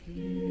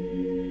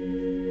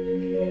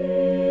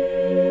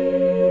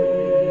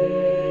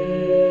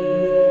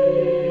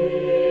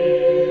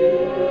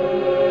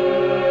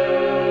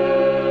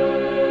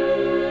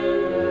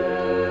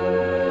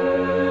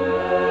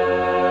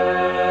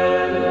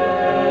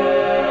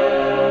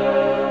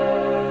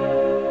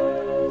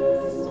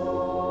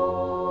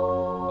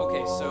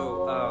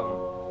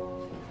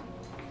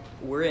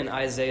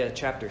Isaiah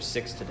chapter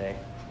 6 today,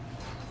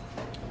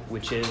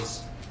 which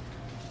is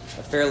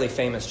a fairly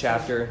famous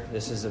chapter.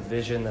 This is a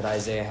vision that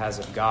Isaiah has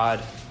of God.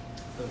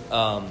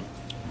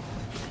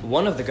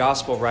 One of the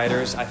gospel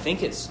writers, I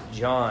think it's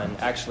John,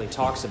 actually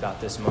talks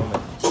about this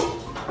moment.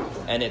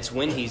 And it's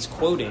when he's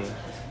quoting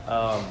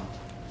a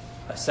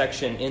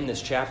section in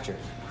this chapter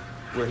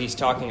where he's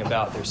talking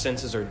about their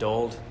senses are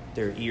dulled,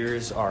 their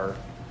ears are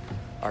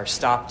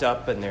stopped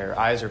up, and their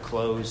eyes are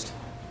closed.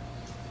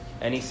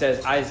 And he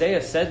says,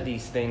 Isaiah said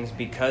these things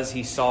because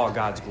he saw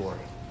God's glory.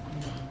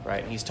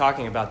 Right? And he's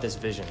talking about this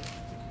vision.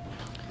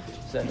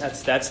 So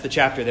that's the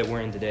chapter that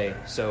we're in today.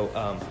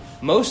 So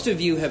most of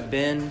you have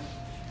been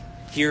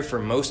here for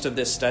most of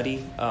this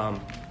study. I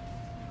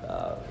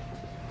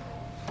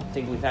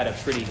think we've had a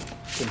pretty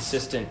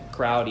consistent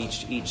crowd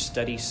each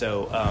study.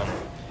 So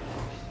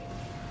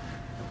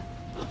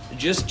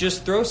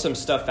just throw some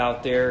stuff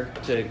out there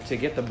to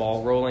get the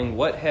ball rolling.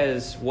 What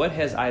has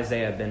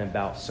Isaiah been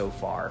about so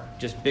far?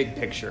 Just big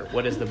picture.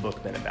 What has the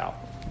book been about?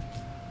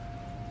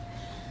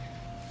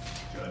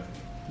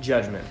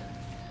 Judgment.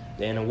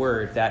 In a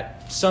word,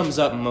 that sums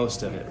up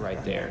most of it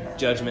right there.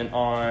 Judgment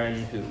on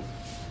who?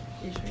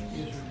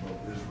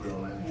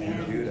 Israel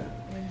and Judah.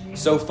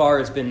 So far,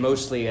 it's been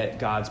mostly at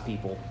God's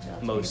people.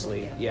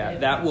 Mostly. Yeah,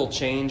 that will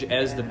change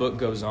as the book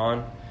goes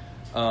on.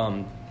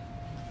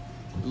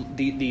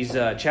 These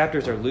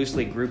chapters are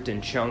loosely grouped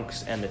in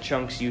chunks, and the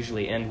chunks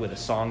usually end with a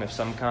song of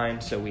some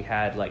kind. So we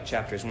had like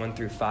chapters 1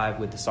 through 5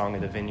 with the Song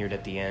of the Vineyard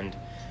at the end.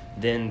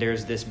 Then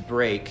there's this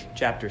break.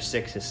 Chapter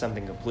 6 is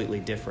something completely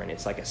different.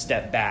 It's like a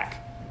step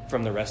back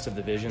from the rest of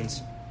the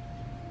visions,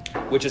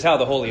 which is how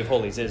the Holy of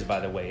Holies is, by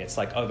the way. It's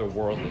like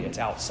otherworldly. It's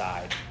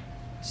outside.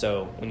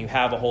 So when you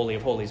have a Holy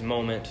of Holies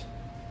moment,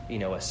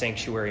 a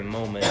sanctuary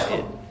moment,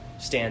 it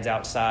stands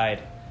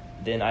outside.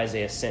 Then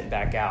Isaiah is sent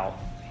back out.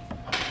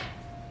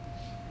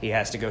 He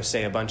has to go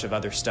say a bunch of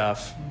other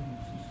stuff.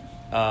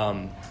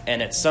 And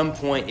at some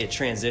point, it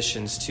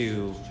transitions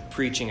to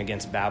preaching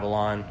against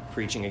Babylon,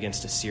 preaching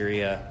against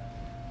Assyria.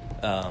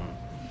 But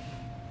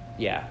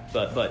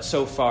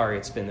so far,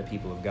 it's been the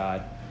people of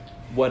God.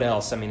 What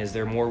else? Is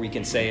there more we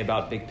can say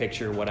about big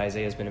picture, what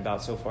Isaiah's been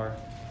about so far?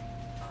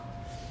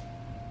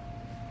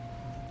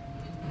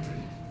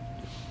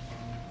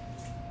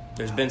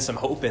 There's been some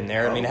hope in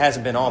there. It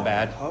hasn't been all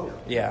bad.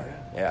 Yeah.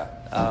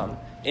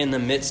 In the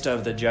midst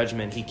of the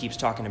judgment, he keeps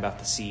talking about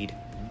the seed.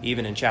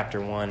 Even in chapter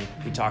 1,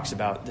 he talks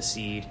about the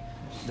seed,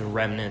 the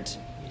remnant.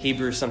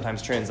 Hebrew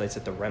sometimes translates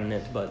it the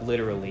remnant, but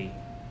literally,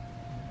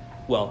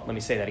 well, let me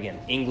say that again.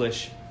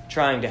 English,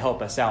 trying to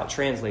help us out,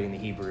 translating the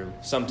Hebrew,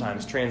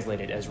 sometimes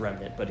translated as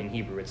remnant, but in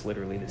Hebrew it's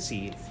literally the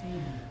seed.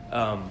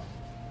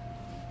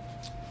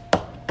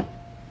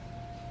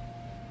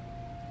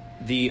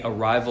 The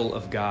arrival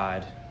of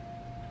God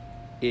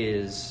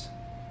is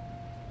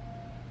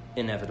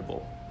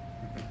inevitable.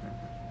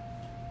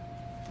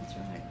 That's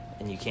right.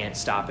 And you can't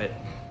stop it.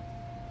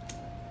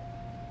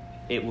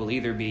 It will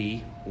either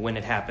be, when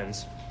it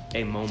happens,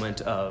 a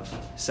moment of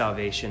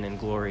salvation and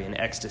glory and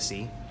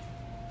ecstasy,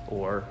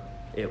 or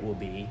it will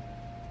be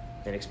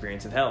an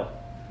experience of hell.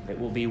 It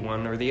will be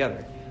one or the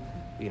other.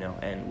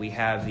 And we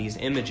have these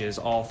images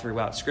all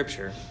throughout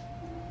Scripture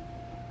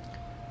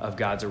of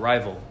God's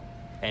arrival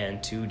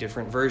and two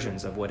different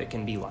versions of what it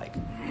can be like.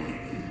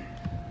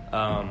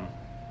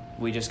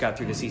 We just got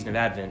through the season of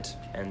Advent,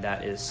 and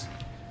that's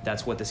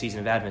what the season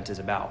of Advent is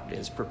about,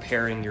 is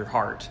preparing your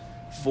heart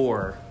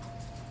for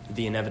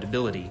the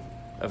inevitability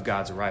of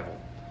God's arrival.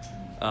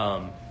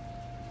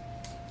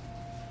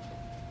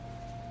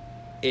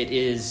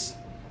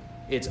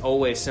 It's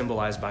always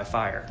symbolized by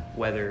fire,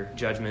 whether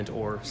judgment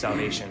or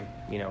salvation.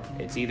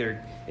 It's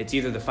either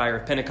the fire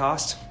of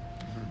Pentecost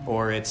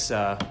or it's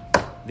the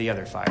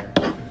other fire.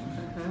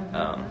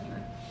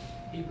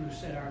 Hebrews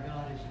said our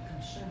God is a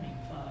consuming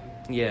fire.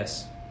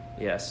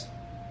 Yes.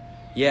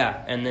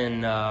 Yeah, and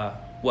then,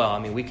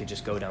 we could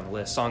just go down the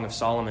list. Song of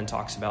Solomon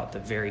talks about the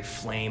very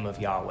flame of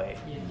Yahweh.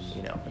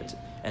 Yes.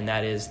 And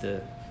that is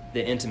the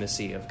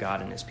intimacy of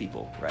God and his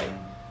people, right?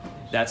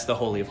 That's the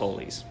Holy of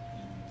Holies.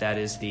 That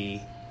is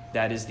the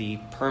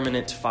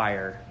permanent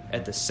fire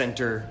at the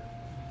center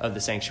of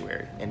the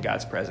sanctuary in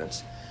God's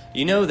presence.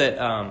 That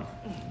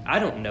I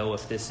don't know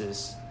if this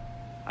is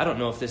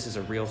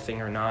a real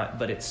thing or not,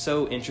 but it's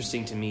so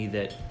interesting to me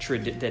that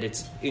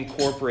it's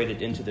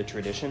incorporated into the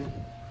tradition.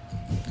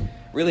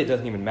 Really, it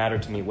doesn't even matter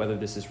to me whether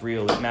this is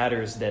real. It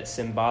matters that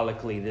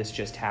symbolically this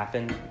just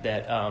happened.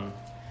 That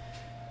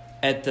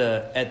at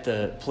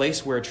the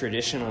place where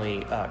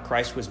traditionally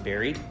Christ was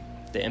buried,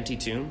 the empty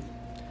tomb,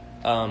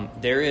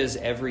 there is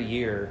every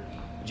year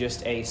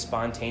just a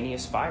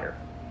spontaneous fire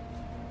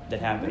that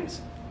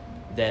happens.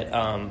 that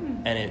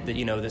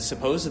that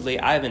supposedly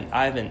I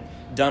haven't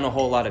done a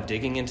whole lot of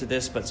digging into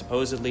this, but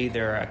supposedly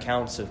there are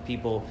accounts of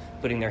people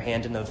putting their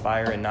hand into the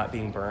fire and not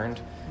being burned.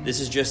 This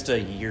is just a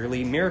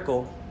yearly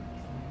miracle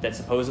that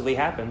supposedly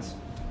happens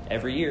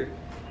every year.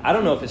 I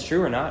don't know if it's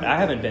true or not. I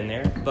haven't been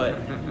there,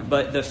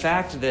 but the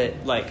fact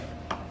that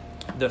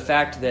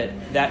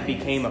that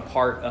became a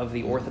part of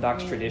the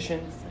Orthodox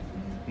tradition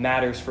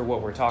matters for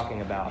what we're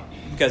talking about,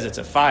 because it's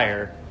a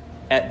fire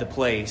at the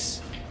place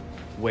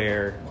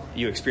where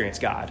you experience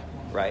God,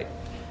 right?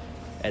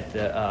 At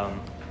the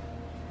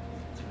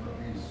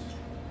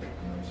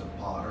he's a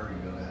potter.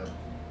 You gotta have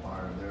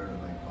fire there to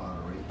make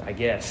pottery. I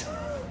guess.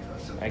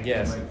 I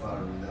guess. You can't make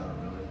pottery without it,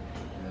 really.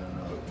 And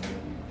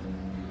then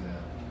you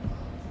have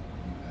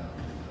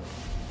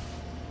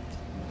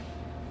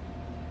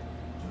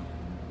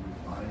the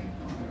refining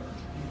fire.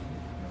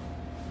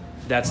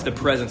 That's the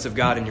presence of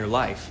God in your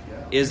life,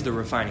 is the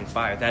refining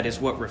fire. That is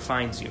what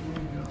refines you,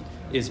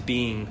 is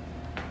being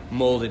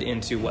molded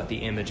into what the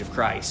image of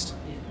Christ,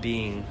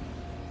 being,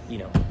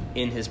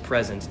 in his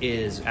presence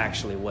is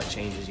actually what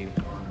changes you.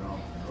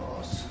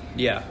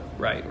 Yeah,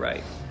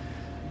 right.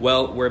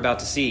 Well, we're about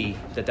to see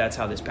that that's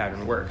how this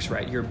pattern works,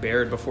 right? You're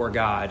bared before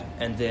God,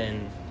 and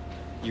then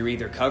you're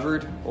either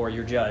covered or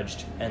you're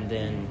judged, and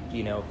then,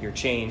 you're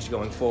changed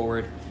going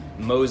forward.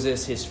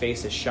 Moses, his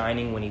face is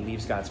shining when he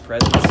leaves God's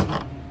presence.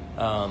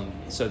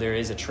 So there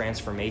is a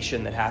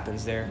transformation that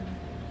happens there.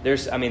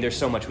 There's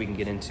so much we can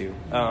get into.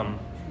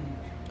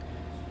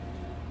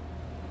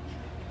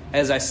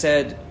 As I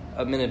said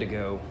a minute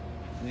ago,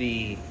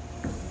 the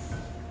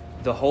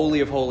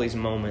Holy of Holies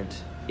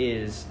moment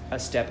is a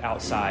step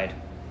outside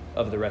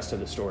of the rest of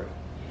the story.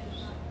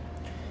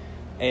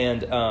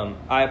 And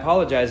I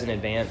apologize in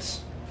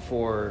advance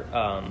for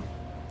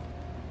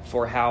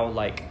how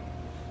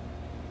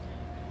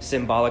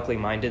symbolically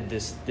minded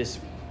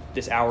this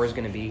hour is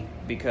going to be,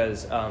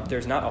 because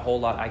there's not a whole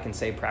lot I can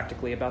say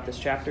practically about this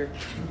chapter,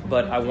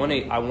 but I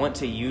want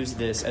to use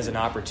this as an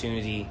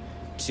opportunity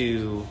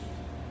to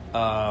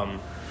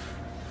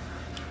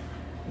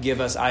give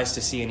us eyes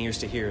to see and ears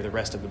to hear the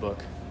rest of the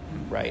book,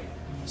 right?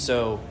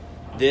 So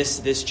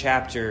this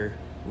chapter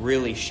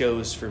really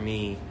shows for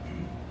me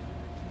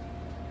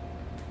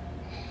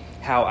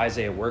how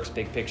Isaiah works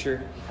big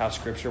picture, how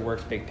Scripture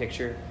works big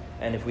picture,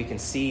 and if we can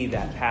see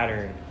that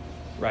pattern,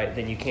 right,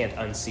 then you can't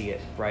unsee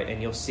it, right?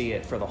 And you'll see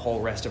it for the whole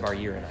rest of our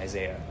year in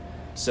Isaiah.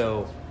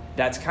 So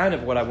that's kind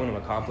of what I want to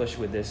accomplish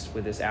with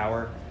this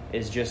hour,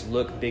 is just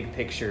look big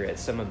picture at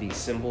some of these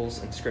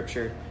symbols in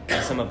Scripture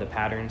and some of the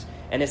patterns.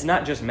 And it's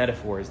not just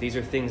metaphors. These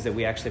are things that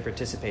we actually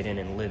participate in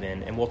and live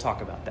in, and we'll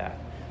talk about that.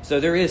 So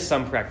there is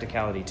some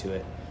practicality to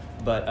it.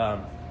 But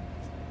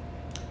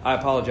I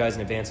apologize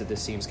in advance if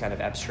this seems kind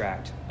of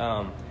abstract.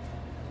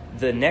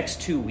 The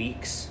next 2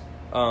 weeks,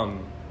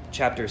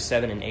 chapters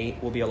 7 and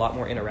 8, will be a lot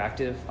more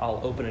interactive. I'll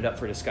open it up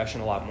for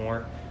discussion a lot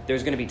more.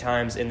 There's going to be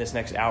times in this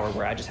next hour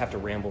where I just have to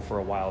ramble for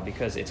a while,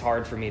 because it's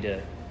hard for me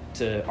to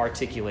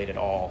articulate it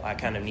all. I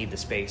kind of need the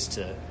space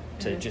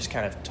to just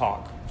kind of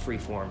talk free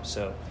form.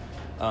 So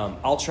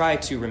I'll try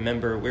to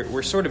remember,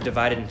 we're sort of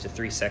divided into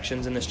 3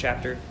 sections in this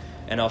chapter,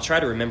 and I'll try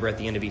to remember at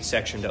the end of each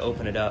section to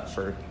open it up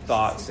for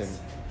thoughts and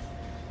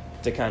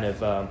to kind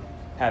of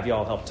have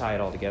y'all help tie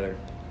it all together.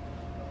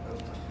 I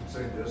could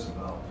say this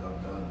about,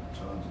 I've done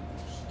tons of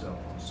stuff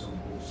on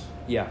symbols.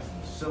 Yeah.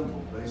 And the symbol,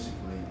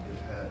 basically, it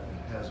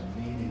has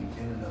meaning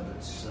in and of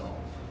itself.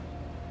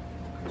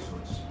 Okay, so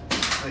it's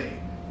a thing,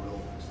 a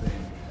real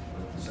thing,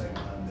 but at the same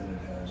time, then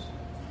it has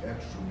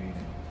extra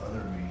meaning,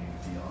 other meaning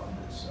beyond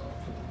itself.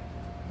 And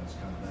that's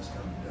kind of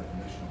the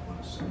definition of what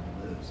a symbol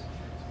is.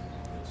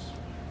 It's,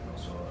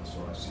 so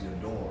I see a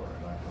door,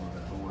 and I know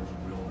that door is a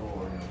real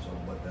door, so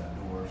what that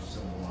door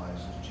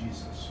symbolizes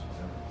Jesus,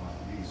 whatever it might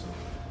be. So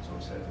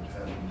it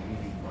has a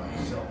meaning by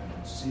itself. You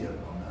can see it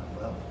on that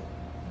level,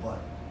 but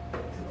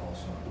it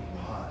also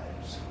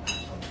implies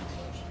something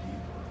much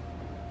deeper.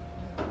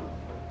 And,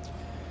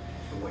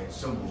 the way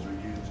symbols are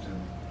used in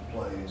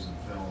plays and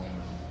film.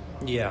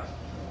 Yeah.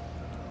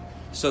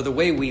 So the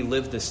way we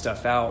live this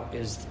stuff out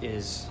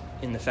is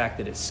in the fact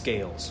that it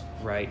scales,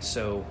 right?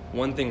 So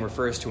one thing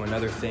refers to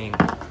another thing,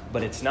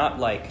 but it's not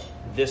like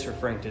this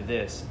referring to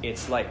this.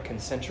 It's like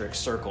concentric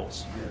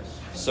circles. Yes.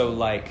 So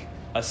like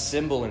a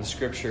symbol in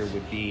Scripture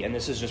would be, and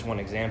this is just one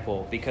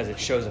example because it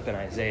shows up in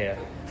Isaiah,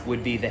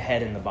 would be the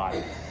head and the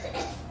body.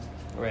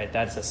 Right?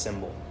 That's a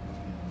symbol.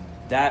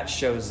 That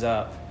shows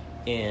up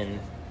in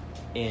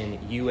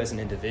you as an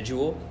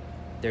individual.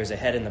 There's a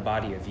head in the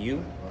body of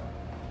you.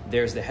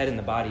 There's the head in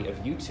the body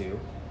of you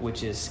two,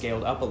 which is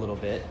scaled up a little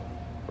bit,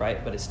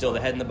 right? But it's still the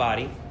head in the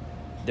body.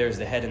 There's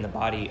the head in the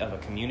body of a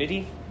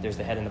community. There's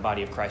the head in the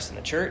body of Christ in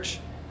the church.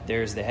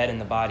 There's the head in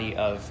the body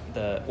of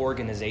the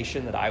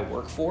organization that I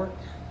work for.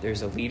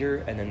 There's a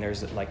leader, and then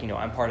there's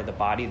I'm part of the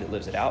body that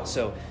lives it out.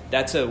 So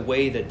that's a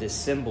way that this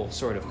symbol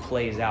sort of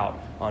plays out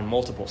on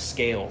multiple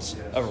scales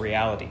of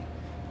reality.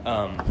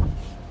 That's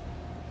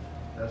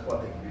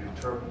why they can be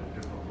interpreted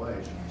different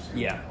ways.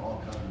 You see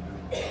all kinds of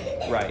different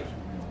ways. Right.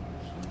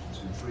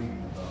 It's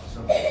intriguing about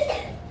symbols, the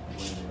way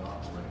they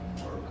operate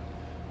and work,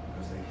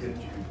 because hit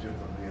you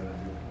differently at a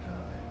different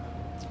time.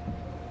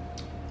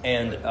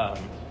 And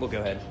we'll go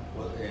ahead.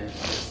 Well, and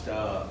just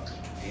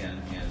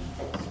in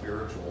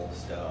spiritual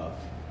stuff,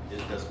 it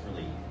doesn't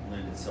really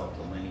lend itself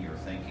to linear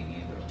thinking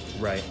either. Which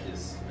Right.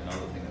 is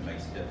another thing that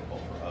makes it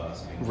difficult for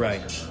us being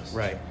Right. Westerners.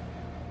 Right.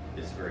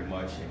 It's very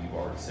much, and you've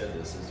already said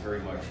this, it's very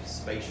much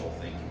spatial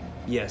thinking.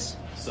 Yes.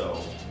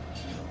 So,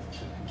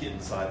 get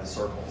inside the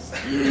circles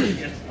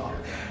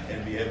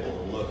and be able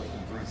to look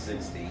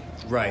 360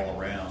 Right.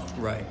 all around.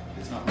 Right.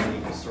 It's not really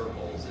even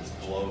circles, it's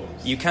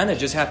globes. You kind of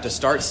just have to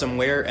start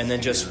somewhere and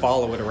then just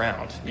follow it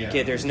around.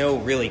 There's no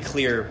really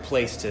clear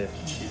place to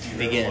If you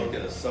begin. ever look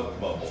at a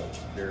soap bubble,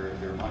 there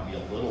might be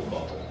a little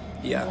bubble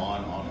Yeah.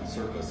 on its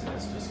surface, and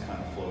it's just kind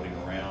of floating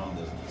around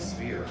the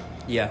sphere.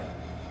 Yeah.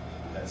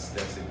 That's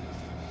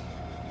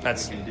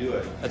we can do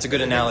it. That's a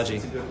good analogy.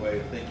 It's a good way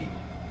of thinking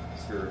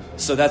spiritually.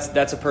 So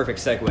that's a perfect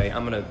segue.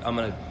 I'm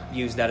gonna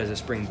use that as a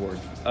springboard.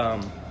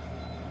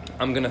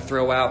 I'm gonna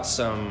throw out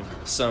some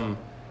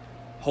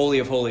Holy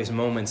of Holies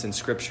moments in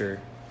Scripture,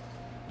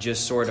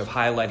 just sort of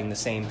highlighting the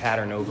same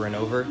pattern over and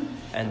over,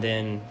 and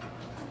then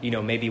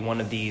maybe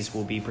one of these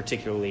will be one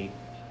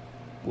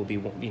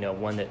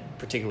that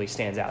particularly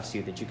stands out to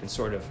you, that you can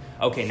sort of,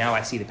 okay, now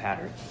I see the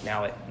pattern.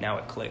 Now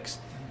it clicks.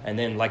 And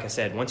then, like I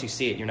said, once you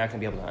see it, you're not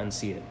going to be able to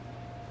unsee it.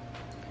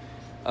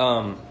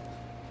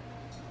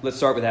 Let's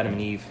start with Adam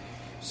and Eve.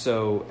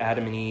 So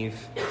Adam and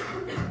Eve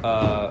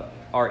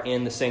are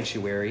in the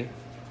sanctuary.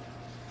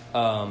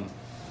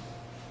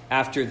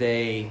 After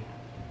they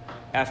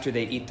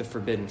eat the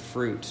forbidden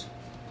fruit,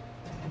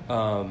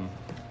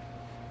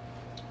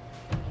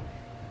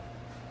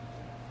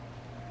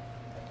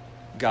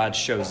 God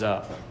shows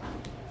up,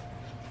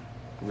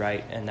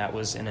 right? And that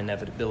was an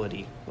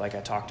inevitability, like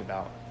I talked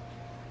about.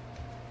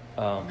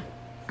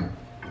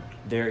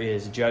 There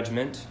is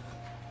judgment,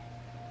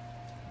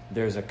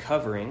 there's a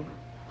covering,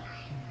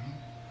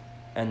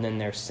 and then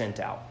they're sent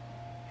out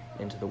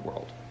into the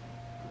world.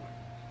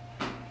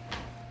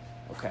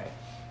 Okay.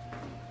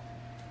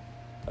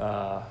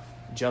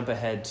 Jump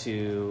ahead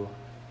to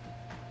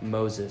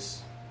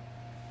Moses.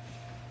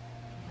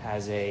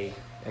 Has a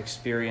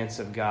experience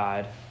of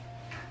God.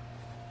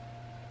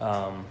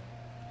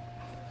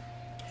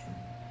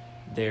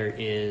 There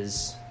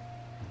is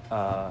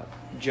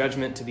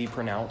judgment to be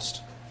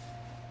pronounced,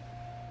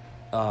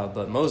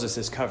 but Moses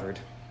is covered.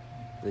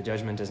 The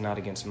judgment is not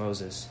against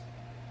Moses.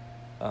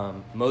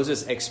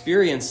 Moses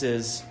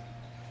experiences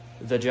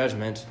the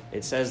judgment.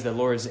 It says the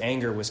Lord's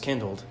anger was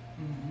kindled,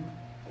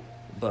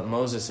 but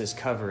Moses is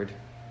covered.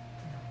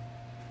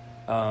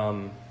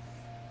 And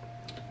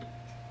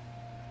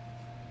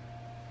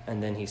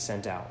then he's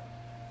sent out.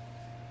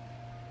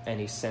 And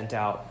he's sent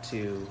out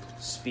to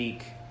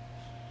speak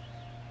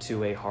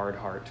to a hard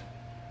heart.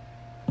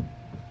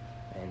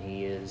 And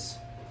he is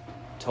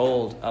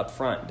told up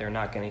front, they're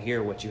not going to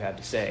hear what you have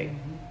to say.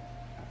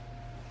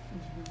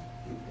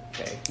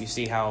 Okay, you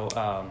see how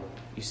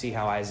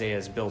Isaiah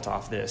is built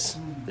off this.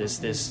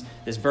 This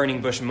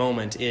burning bush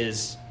moment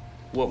is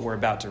what we're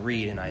about to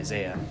read in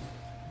Isaiah.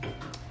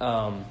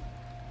 I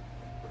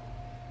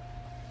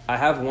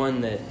have one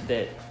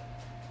that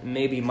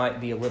maybe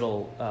might be a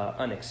little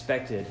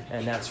unexpected,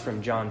 and that's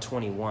from John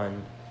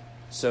 21.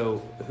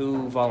 So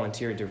who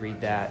volunteered to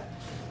read that?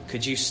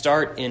 Could you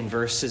start in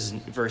verse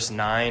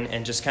 9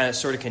 and just kind of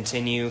sort of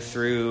continue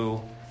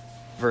through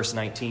verse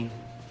 19?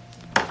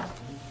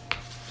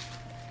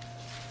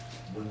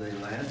 When they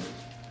landed,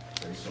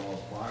 they saw a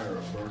fire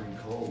of burning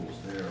coals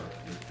there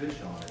with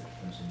fish on it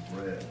and some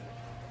bread.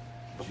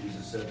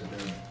 Jesus said to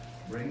them,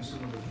 "Bring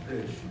some of the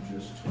fish you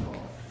just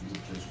caught."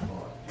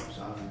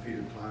 Simon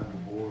Peter climbed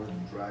aboard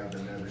and dragged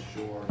the net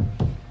ashore.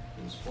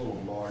 It was full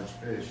of large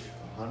fish,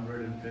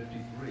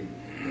 153.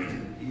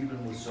 And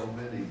even with so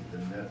many, the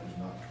net was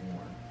not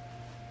torn.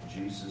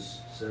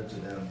 Jesus said to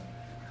them,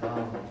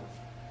 "Come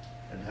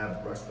and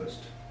have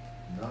breakfast."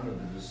 None of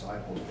the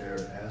disciples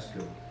dared ask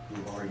him,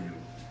 "Who are you?"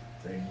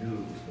 They knew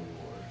it was the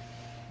Lord.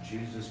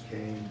 Jesus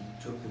came,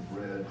 took the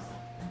bread,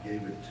 and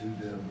gave it to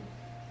them,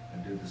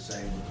 and did the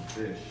same with the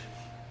fish.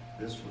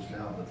 This was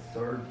now the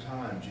third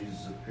time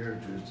Jesus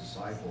appeared to his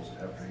disciples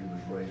after he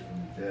was raised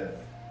from the dead.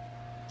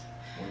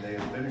 When they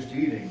had finished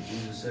eating,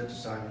 Jesus said to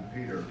Simon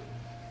Peter,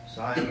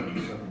 "Simon,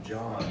 son of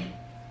John,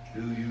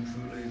 do you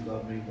truly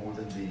love me more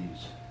than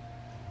these?"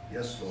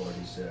 "Yes, Lord,"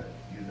 he said.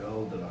 "You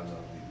know that I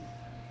love you."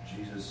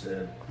 Jesus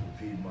said,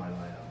 "Feed my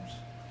lambs."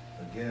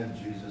 Again,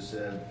 Jesus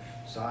said,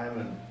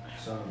 "Simon,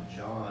 son of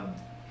John,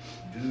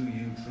 do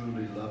you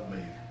truly love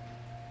me?"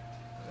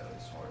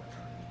 It's hard to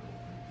turn these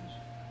little pages.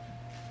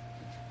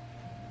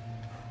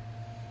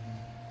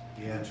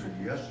 He answered,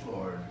 "Yes,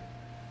 Lord,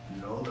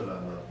 you know that I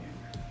love you."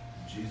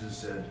 Jesus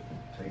said,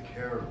 "Take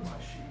care of my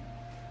sheep."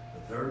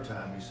 The third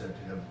time he said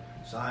to him,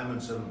 "Simon,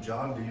 son of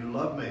John, do you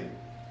love me?"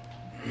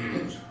 He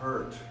was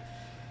hurt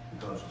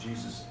because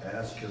Jesus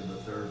asked him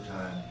the third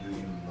time, "Do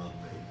you love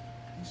me?"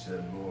 He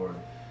said, "Lord,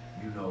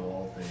 you know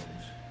all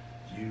things.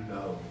 You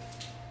know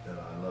that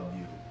I love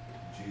you."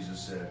 Jesus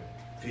said,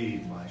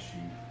 "Feed my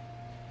sheep.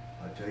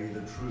 I tell you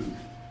the truth,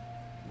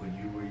 when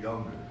you were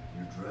younger,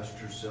 You dressed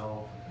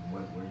yourself and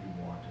went where you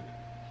wanted.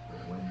 But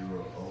when you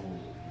are old,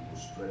 you will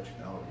stretch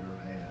out your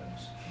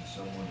hands, and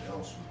someone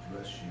else will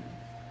dress you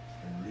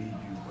and lead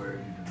you where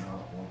you do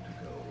not want to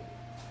go.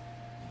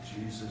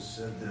 Jesus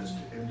said this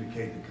to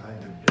indicate the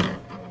kind of death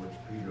by which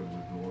Peter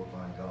would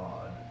glorify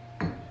God.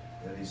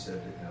 Then he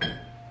said to him,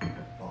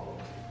 "Follow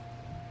me."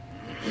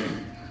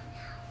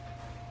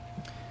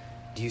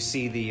 Do you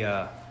see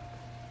the?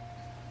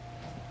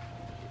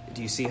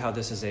 Do you see how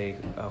this is a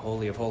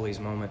Holy of Holies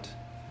moment?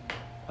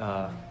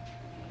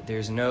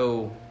 There's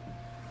no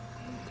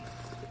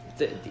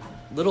the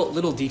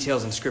little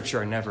details in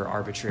Scripture are never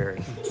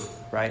arbitrary,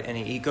 right? And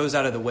he goes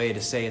out of the way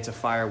to say it's a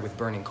fire with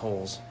burning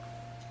coals.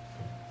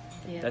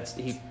 Yeah. That's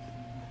he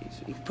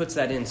puts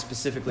that in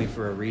specifically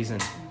for a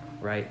reason,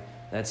 right?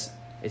 It's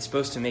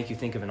supposed to make you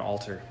think of an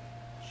altar,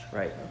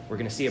 right? We're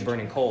going to see a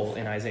burning coal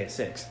in Isaiah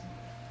 6.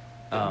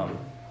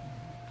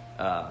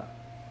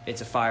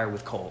 It's a fire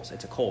with coals.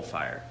 It's a coal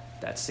fire.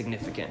 That's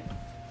significant.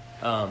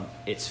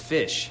 It's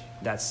fish.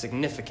 That's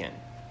significant.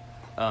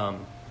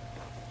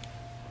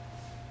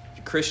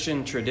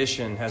 Christian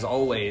tradition has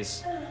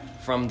always,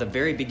 from the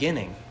very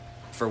beginning,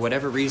 for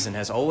whatever reason,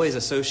 has always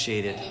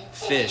associated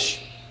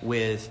fish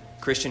with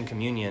Christian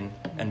communion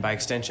and, by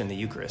extension, the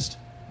Eucharist.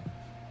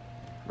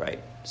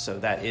 Right? So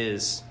that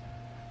is,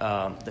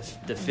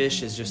 the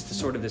fish is just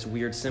sort of this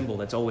weird symbol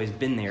that's always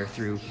been there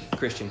through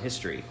Christian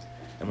history.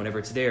 And whenever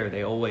it's there,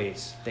 they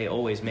always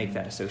make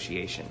that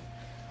association.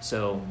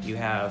 So you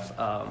have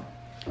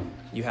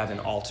an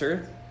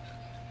altar,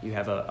 you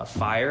have a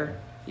fire,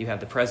 you have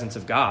the presence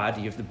of God,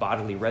 you have the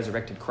bodily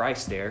resurrected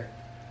Christ there.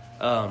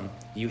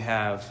 You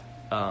have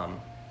a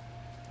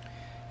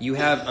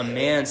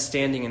man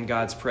standing in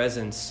God's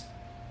presence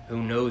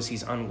who knows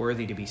he's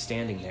unworthy to be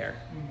standing there.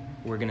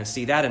 We're going to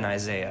see that in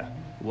Isaiah.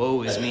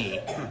 Woe is me.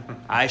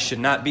 I should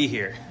not be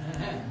here.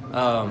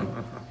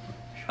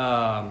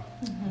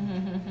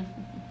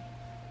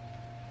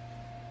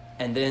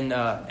 And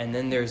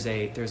then there's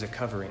a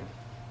covering.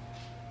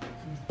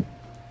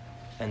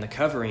 And the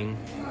covering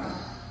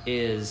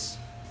is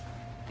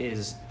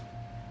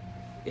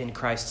in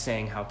Christ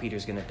saying how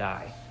Peter's going to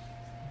die.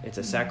 It's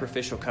a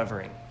sacrificial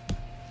covering.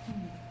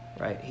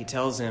 Right? He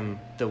tells him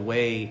the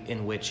way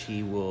in which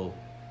he will,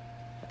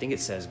 I think it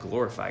says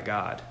glorify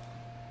God,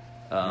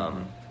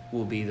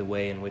 will be the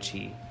way in which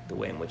he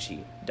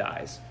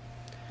dies.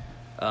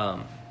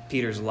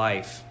 Peter's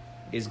life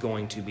is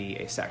going to be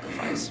a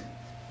sacrifice.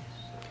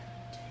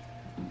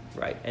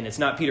 Right? And it's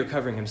not Peter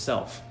covering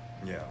himself.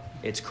 Yeah.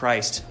 It's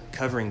Christ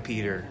covering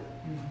Peter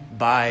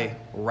by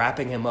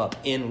wrapping him up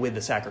in with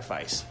the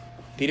sacrifice.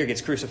 Peter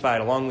gets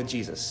crucified along with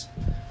Jesus.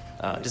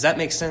 Does that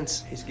make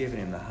sense? He's giving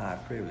him the high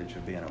privilege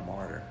of being a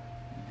martyr.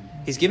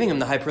 He's giving him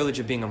the high privilege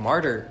of being a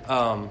martyr.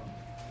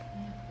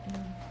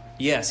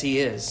 Yes, he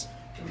is.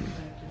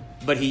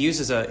 But he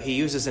uses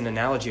an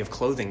analogy of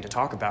clothing to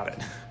talk about it.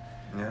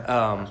 Yeah,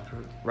 that's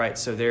true. Right.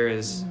 So there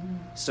is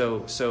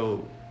so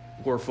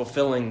we're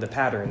fulfilling the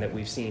pattern that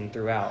we've seen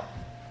throughout.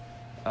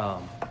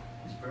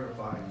 He's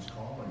verifying his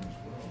calling as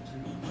well,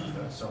 too.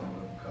 That's somewhat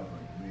of a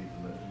covering to me,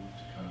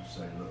 to kind of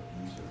say, look,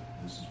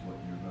 this is what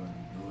you're going to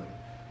be doing.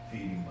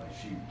 Feeding my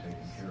sheep,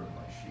 taking care of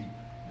my sheep.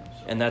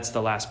 So. And that's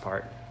the last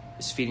part,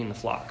 is feeding the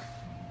flock.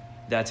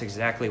 That's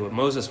exactly what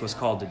Moses was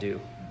called to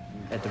do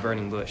at the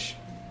burning bush.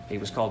 He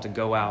was called to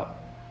go out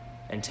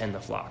and tend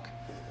the flock.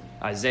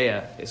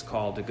 Isaiah is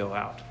called to go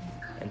out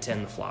and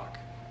tend the flock.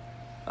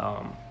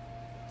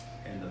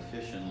 And the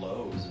fish and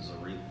loaves is a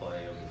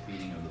replay of the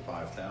feeding of the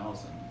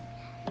 5,000.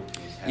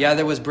 Yeah,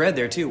 there was bread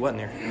there too, wasn't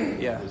there?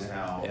 Yeah. It was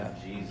how Yeah.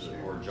 Jesus,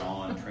 or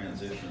John,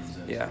 transitions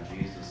into Yeah.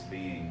 Jesus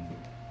being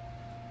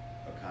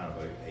a kind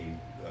of a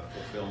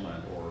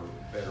fulfillment or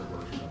better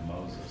version of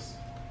Moses.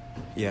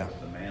 Yeah. With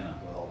the manna,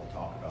 with all the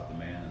talk about the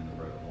manna and the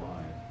bread of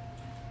life.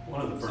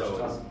 One of the first So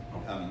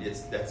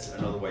times. that's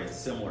another way. It's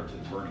similar to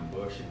the burning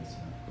bush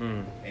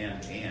incident,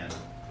 and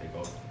they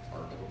both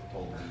are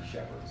told to be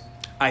shepherds.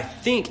 I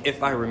think,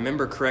 if I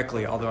remember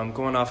correctly, although I'm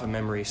going off of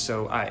memory,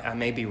 so I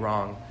may be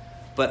wrong,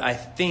 but I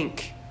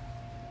think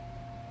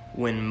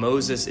when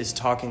Moses is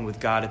talking with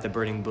God at the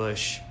burning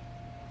bush,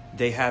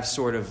 they have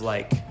sort of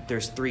like,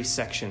 there's 3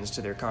 sections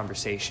to their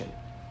conversation.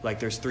 Like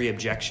there's 3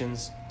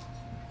 objections,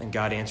 and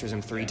God answers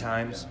them 3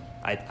 times.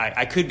 Yeah.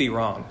 I could be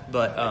wrong,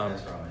 but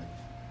That's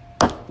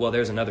right. well,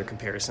 there's another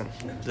comparison.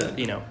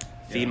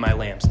 Feed my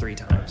lambs 3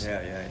 times.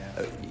 Yeah.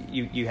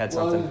 You had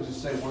Well, I something. was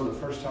just say one of the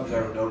first times I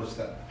ever noticed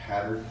that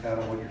pattern, kind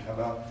of what you're talking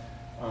about,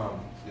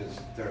 is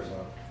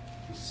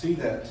you see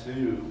that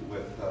too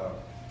with the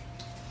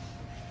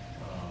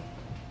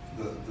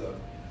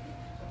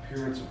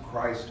appearance of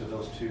Christ to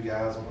those 2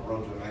 guys on the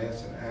road to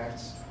Emmaus in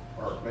Acts,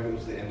 or maybe it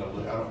was the end of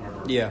Luke. I don't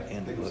remember. Yeah. I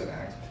think it was in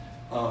Acts.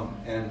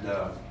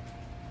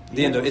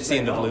 It's the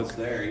end of Luke.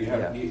 There,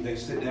 they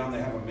sit down,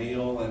 they have a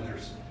meal, and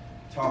there's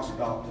talks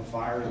about the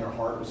fire in their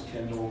heart was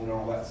kindled and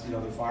all that.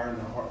 The fire in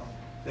their heart.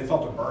 They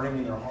felt a burning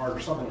in their heart or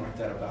something like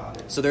that about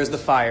it. So there's the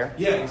fire.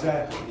 Yeah,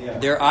 exactly. Yeah.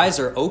 Their eyes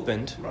are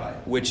opened, Right.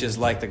 which is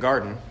like the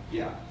garden.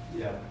 Yeah.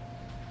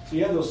 So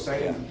you have the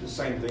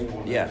same thing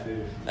going Yeah. there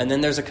too. And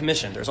then there's a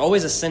commission. There's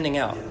always a sending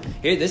out.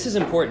 Here, this is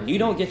important. You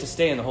don't get to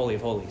stay in the Holy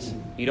of Holies.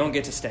 You don't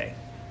get to stay.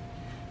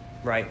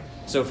 Right?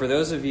 So for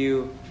those of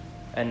you,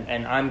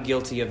 and I'm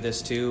guilty of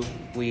this too,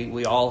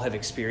 we all have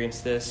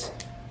experienced this.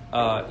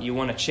 You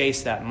want to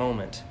chase that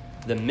moment.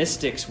 The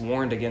mystics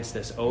warned against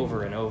this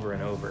over and over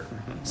and over.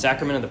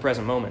 Sacrament of the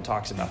Present Moment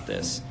talks about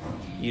this.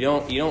 You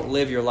don't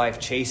live your life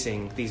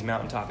chasing these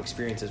mountaintop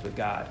experiences with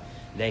God.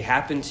 They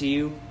happen to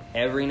you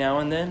every now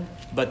and then,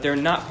 but they're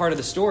not part of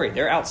the story.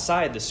 They're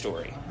outside the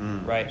story,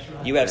 right?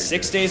 You have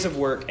 6 days of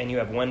work and you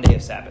have 1 day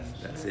of Sabbath.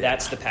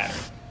 That's the pattern,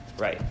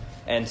 right?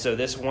 And so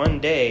this one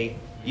day,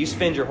 you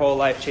spend your whole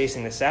life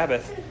chasing the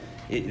Sabbath,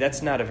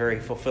 that's not a very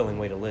fulfilling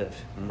way to live,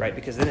 right?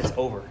 Because then it's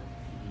over.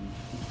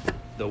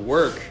 The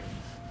work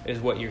is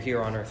what you're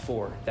here on earth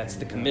for. That's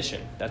the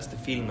commission. That's the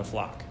feeding the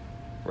flock,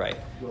 right?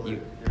 Well,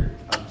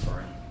 I'm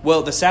sorry.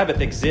 Well, the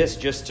Sabbath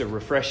exists just to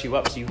refresh you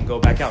up so you can go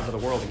back out into the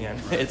world again.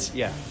 It's,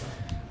 yeah.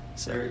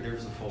 So.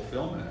 There's a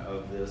fulfillment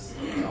of this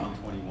in John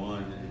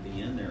 21 at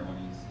the end there when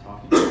he's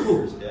talking about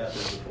Peter's death.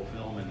 There's a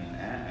fulfillment in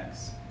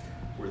Acts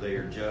where they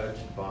are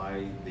judged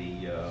by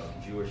the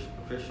Jewish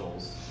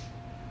officials.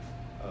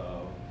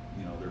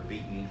 They're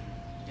beaten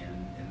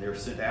and they're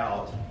sent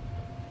out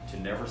to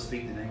never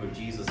speak the name of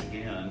Jesus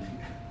again.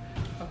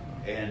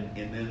 And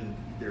then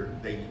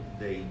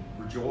they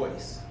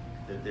rejoice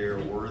that they're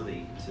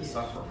worthy to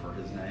suffer for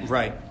his name.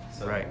 Right.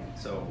 So, right.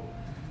 So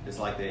it's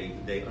like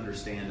they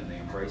understand and they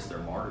embrace their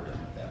martyrdom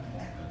at that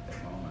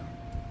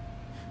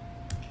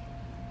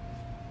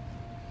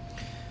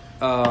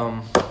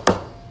moment.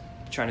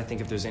 Trying to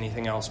think if there's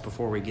anything else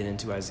before we get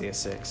into Isaiah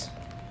 6.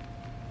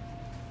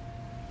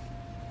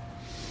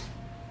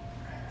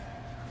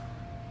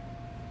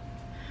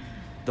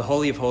 The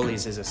Holy of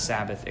Holies is a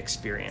Sabbath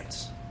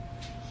experience.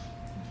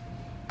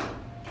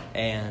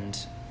 And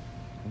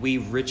we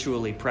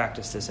ritually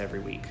practice this every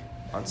week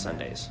on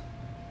Sundays.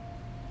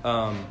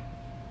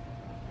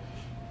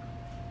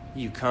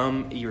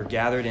 You're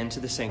gathered into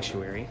the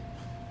sanctuary,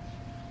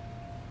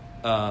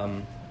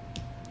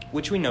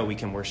 which we know we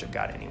can worship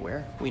God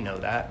anywhere. We know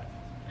that.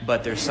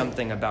 But there's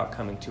something about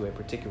coming to a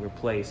particular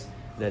place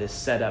that is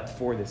set up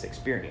for this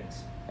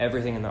experience.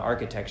 Everything in the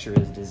architecture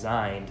is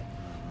designed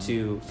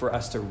for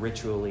us to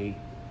ritually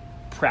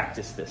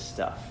practice this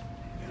stuff.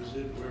 Is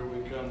it where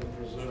we come to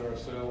present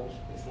ourselves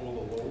before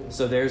the Lord?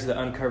 So there's the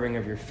uncovering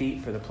of your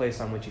feet for the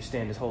place on which you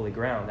stand as holy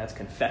ground. That's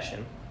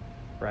confession,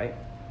 right?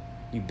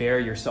 You bare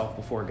yourself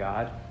before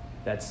God.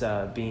 That's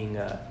being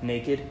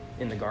naked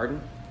in the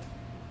garden.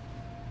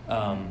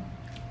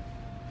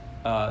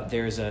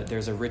 There's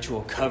a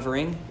ritual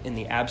covering in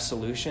the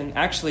absolution.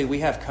 Actually,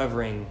 we have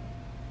covering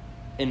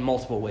in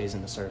multiple ways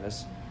in the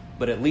service,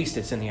 but at least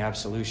it's in the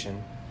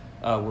absolution.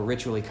 We're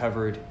ritually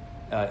covered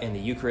in the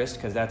Eucharist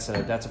because that's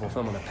a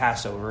fulfillment of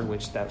Passover,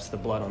 which that's the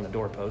blood on the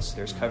doorpost.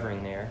 There's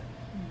covering there.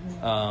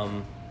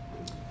 And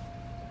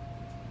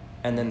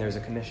then there's a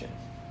commission,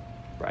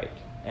 right?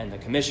 And the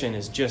commission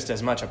is just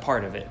as much a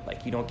part of it.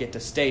 Like, you don't get to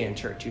stay in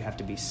church. You have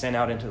to be sent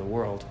out into the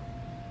world.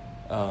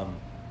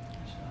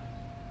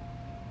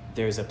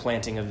 There's a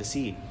planting of the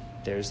seed.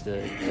 There's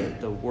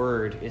the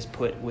word is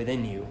put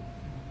within you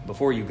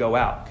before you go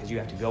out, because you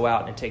have to go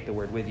out and take the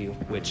word with you,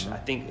 which I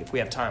think if we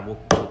have time, we'll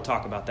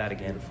talk about that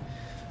again.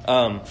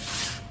 All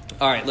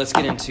right, let's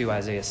get into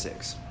Isaiah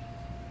 6.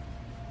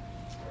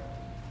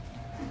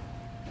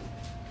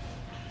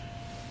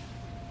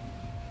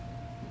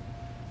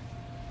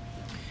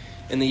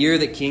 In the year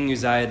that King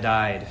Uzziah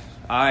died,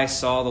 I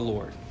saw the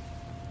Lord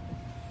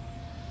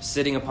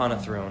sitting upon a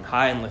throne,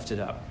 high and lifted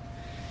up.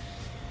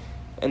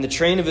 And the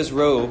train of his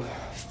robe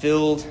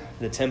filled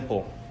the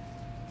temple.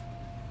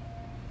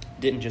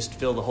 Didn't just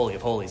fill the Holy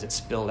of Holies, it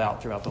spilled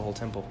out throughout the whole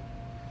temple.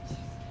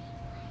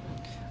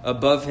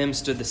 Above him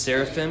stood the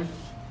seraphim.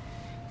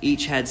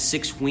 Each had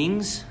 6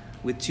 wings.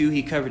 With 2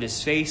 he covered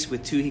his face,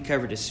 with 2 he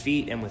covered his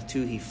feet, and with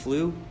 2 he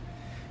flew.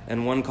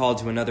 And one called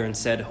to another and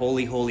said,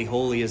 Holy, holy,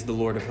 holy is the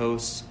Lord of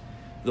hosts.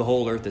 The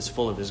whole earth is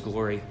full of his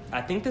glory.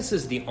 I think this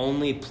is the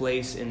only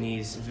place in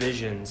these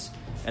visions,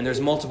 and there's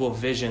multiple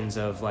visions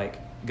of like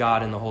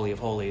God in the Holy of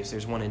Holies.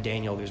 There's one in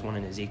Daniel, there's one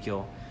in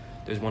Ezekiel,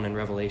 there's one in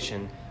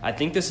Revelation. I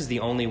think this is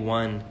the only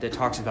one that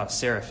talks about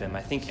seraphim.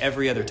 I think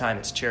every other time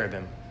it's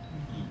cherubim.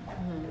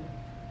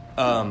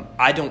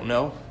 I don't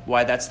know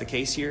why that's the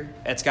case here.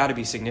 It's got to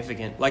be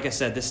significant. Like I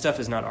said, this stuff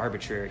is not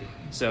arbitrary.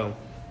 So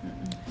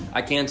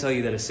I can tell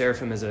you that a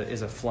seraphim is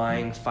a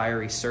flying,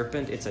 fiery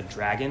serpent. It's a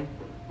dragon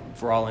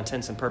for all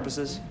intents and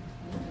purposes.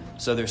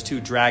 So there's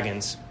 2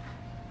 dragons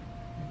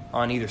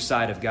on either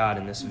side of God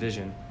in this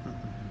vision.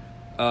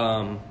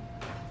 The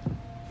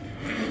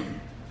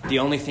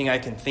only thing I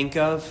can think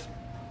of,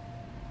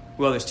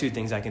 well, there's 2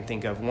 things I can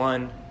think of.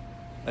 One,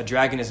 a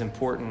dragon is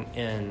important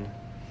in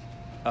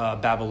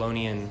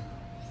Babylonian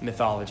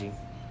mythology.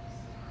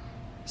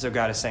 So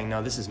God is saying,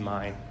 no, this is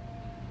mine.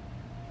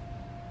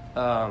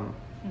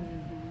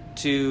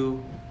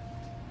 2,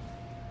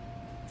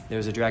 There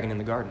was a dragon in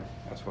the garden.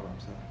 That's what I'm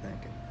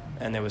thinking.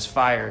 And there was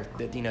fire.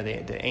 That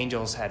the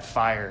angels had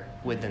fire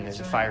with them. There's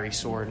a fiery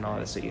sword and all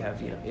this that you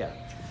have. You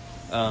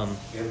have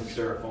the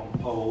seraph on the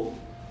pole.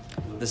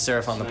 The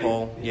seraph on the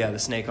pole. Yeah, the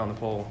snake on the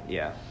pole.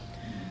 Yeah.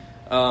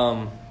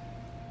 All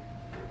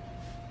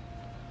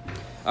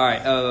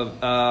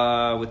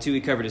right. With two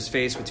he covered his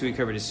face, with two he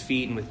covered his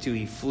feet, and with two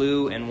he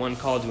flew. And one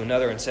called to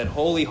another and said,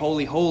 "Holy,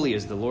 holy, holy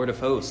is the Lord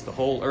of hosts. The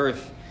whole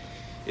earth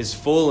is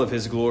full of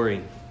his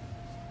glory."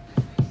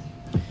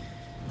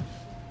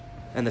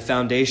 And the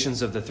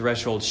foundations of the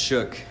threshold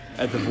shook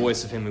at the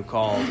voice of him who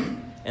called,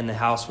 and the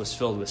house was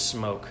filled with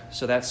smoke.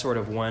 So that's sort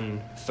of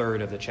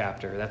 1/3 of the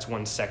chapter. That's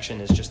one section,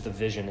 is just the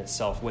vision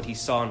itself, what he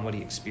saw and what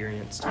he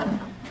experienced.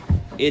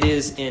 It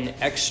is an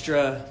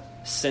extra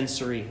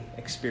sensory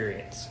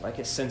experience. Like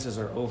his senses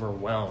are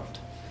overwhelmed.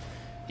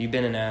 You've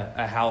been in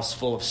a house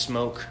full of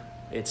smoke,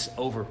 it's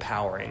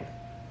overpowering.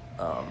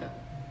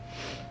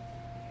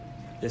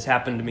 This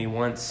happened to me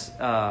once.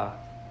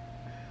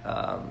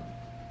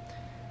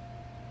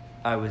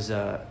 I was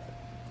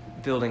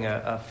building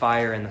a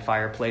fire in the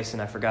fireplace,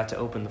 and I forgot to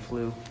open the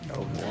flue.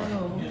 Oh, boy.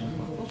 Oh.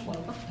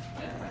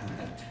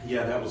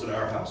 Yeah, that was at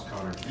our house,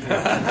 Connor.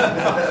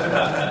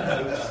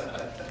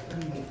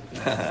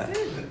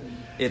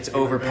 It's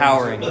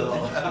overpowering. Yeah,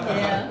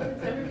 it's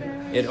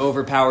overpowering. It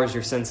overpowers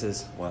your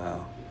senses.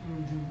 Wow.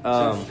 It's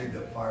interesting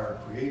that fire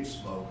creates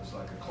smoke. It's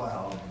like a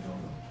cloud, the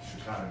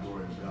Shekinah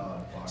glory of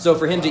God. Fire. So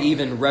for him to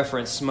even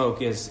reference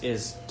smoke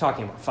is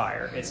talking about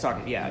fire. It's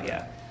talking,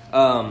 yeah.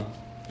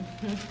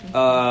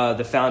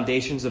 The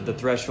foundations of the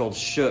threshold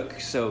shook.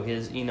 So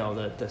his,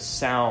 the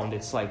sound.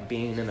 It's like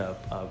being in a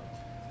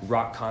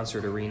rock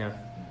concert arena.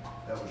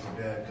 That was your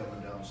dad coming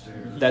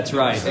downstairs. That's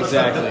right.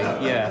 Exactly.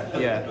 Yeah.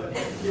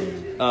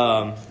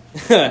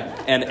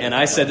 And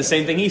I said the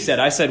same thing he said.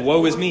 I said,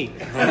 "Woe is me."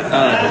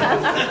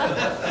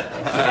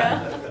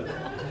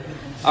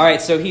 All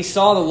right. So he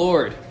saw the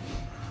Lord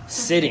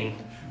sitting.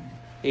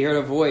 He heard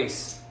a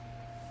voice.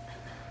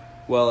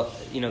 Well,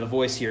 the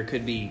voice here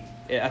could be.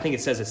 I think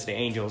it says it's the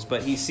angels,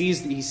 but he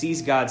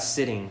sees God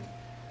sitting.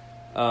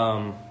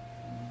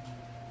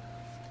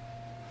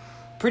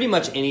 Pretty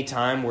much any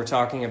time we're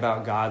talking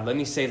about God, let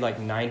me say like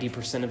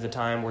 90% of the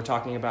time we're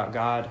talking about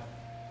God,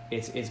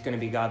 it's going to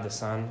be God the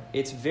Son.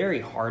 It's very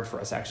hard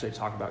for us actually to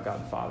talk about God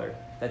the Father.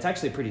 That's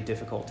actually pretty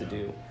difficult to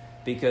do,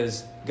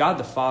 because God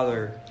the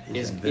Father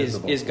is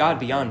God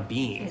beyond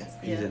being. Yes,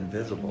 He's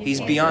invisible.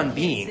 He's beyond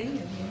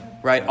being.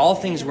 Right? All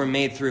things were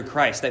made through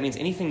Christ. That means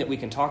anything that we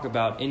can talk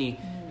about, any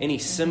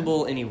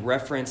symbol, any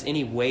reference,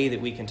 any way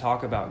that we can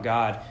talk about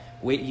God,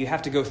 you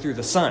have to go through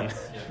the Son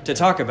to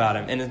talk about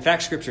him. And in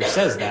fact, Scripture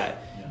says that.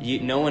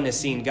 No one has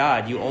seen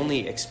God. You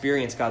only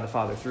experience God the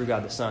Father through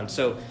God the Son.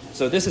 So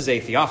this is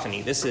a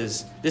theophany. This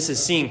is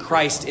seeing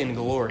Christ in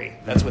glory.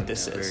 That's what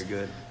this is.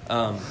 Very good.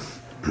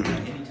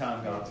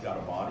 Anytime God's got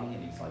a body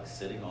and he's like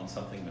sitting on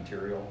something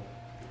material,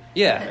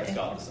 Yeah. that's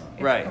God the Son.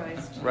 Right.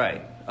 Christ.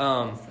 Right.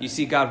 You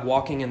see God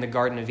walking in the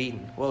Garden of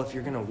Eden. Well, if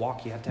you're going to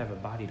walk, you have to have a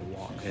body to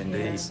walk.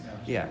 Indeed.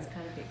 Yeah. It's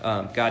kind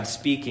of big. God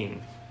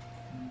speaking.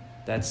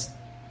 That's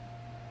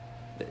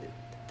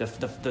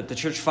the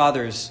church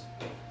fathers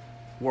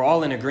were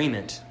all in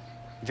agreement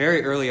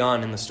very early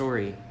on in the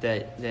story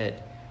that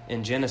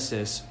in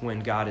Genesis, when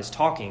God is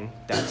talking,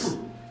 that's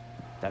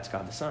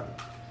God the Son.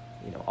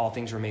 All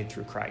things were made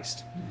through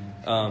Christ.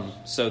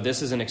 So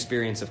this is an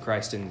experience of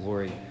Christ in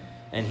glory,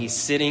 and he's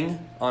sitting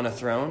on a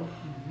throne.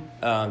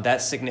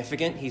 That's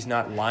significant. He's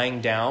not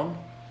lying down.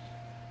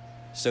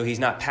 So he's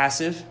not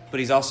passive, but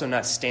he's also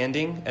not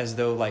standing as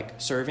though like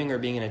serving or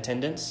being in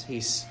attendance.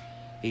 He's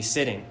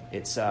sitting.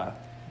 It's an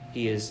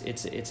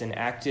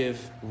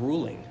active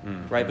ruling,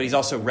 right? But he's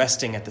also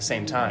resting at the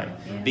same time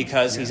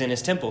because he's in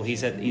his temple.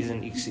 This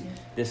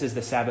is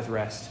the Sabbath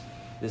rest.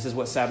 This is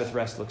what Sabbath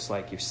rest looks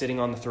like. You're sitting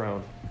on the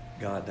throne.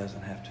 God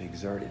doesn't have to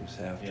exert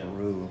himself to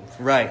rule.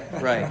 Right.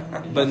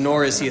 But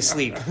nor is he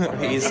asleep.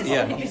 He's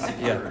secure in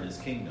his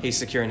kingdom. He's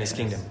secure in his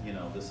kingdom.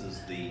 This is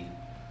the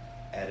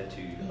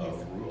attitude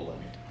of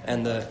ruling.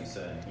 And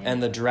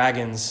the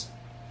dragons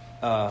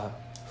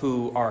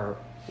who are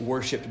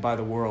worshipped by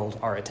the world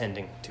are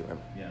attending to him.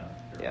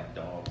 They're like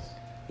dogs.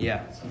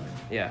 Yeah.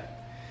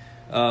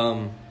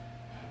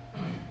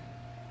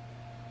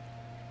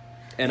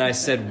 And I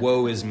said,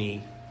 "Woe is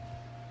me,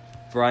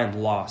 for I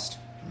am lost.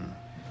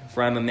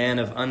 For I am a man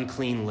of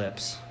unclean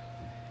lips,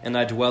 and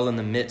I dwell in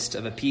the midst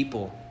of a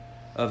people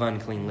of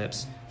unclean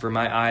lips. For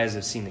my eyes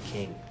have seen the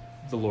King,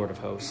 the Lord of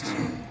hosts."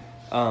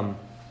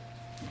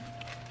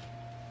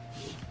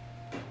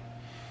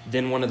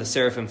 Then one of the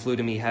seraphim flew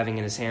to me, having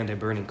in his hand a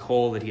burning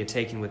coal that he had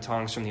taken with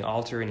tongs from the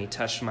altar, and he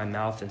touched my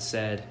mouth and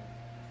said,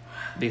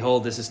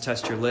 "Behold, this has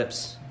touched your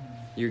lips.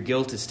 Your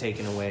guilt is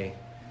taken away,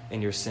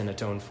 and your sin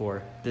atoned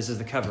for." This is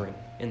the covering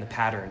in the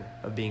pattern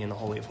of being in the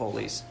Holy of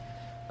Holies.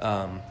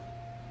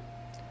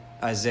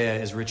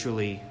 Isaiah is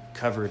ritually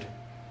covered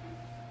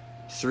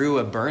through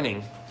a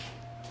burning.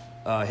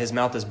 His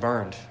mouth is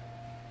burned.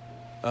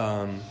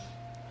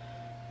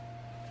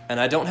 And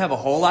I don't have a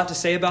whole lot to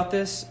say about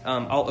this.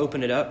 I'll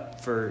open it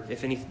up for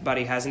if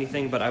anybody has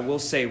anything, but I will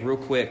say real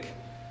quick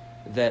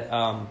that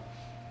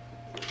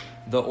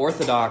the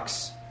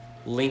Orthodox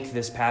link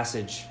this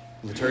passage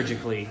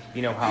liturgically.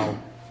 You know how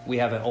we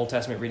have an Old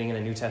Testament reading and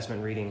a New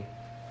Testament reading.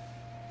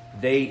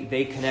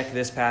 They connect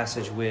this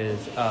passage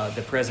with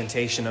the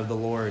presentation of the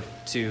Lord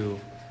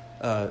to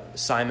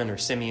Simon or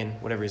Simeon,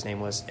 whatever his name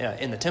was,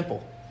 in the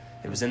temple.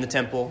 It was in the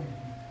temple.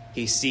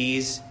 He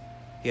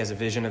has a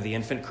vision of the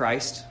infant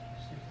Christ,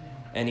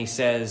 and he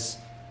says,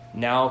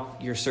 now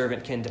your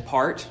servant can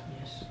depart,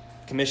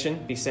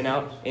 commission, be sent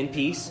out in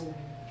peace,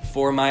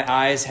 for my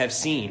eyes have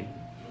seen.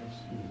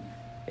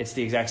 It's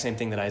the exact same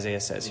thing that Isaiah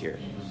says here.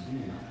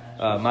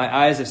 My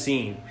eyes have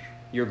seen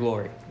your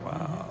glory.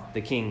 Wow. The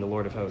King, the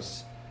Lord of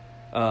hosts.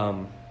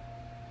 Now,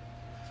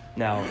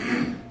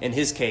 in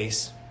his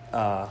case,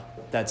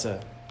 that's a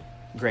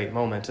great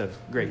moment of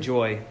great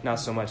joy.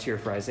 Not so much here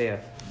for Isaiah.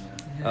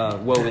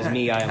 Woe is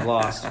me, I am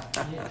lost.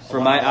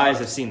 For my eyes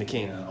have seen the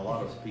King. Yeah, a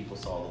lot of people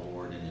saw the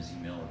Lord in his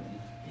humility.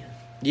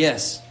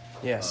 Yes.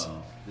 This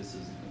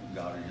is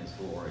God in his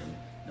glory.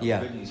 Now, Yeah.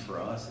 the good news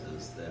for us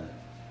is that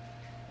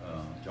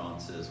John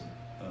says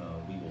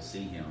we will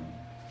see him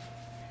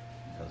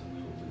because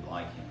we will be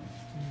like him.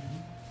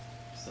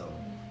 So,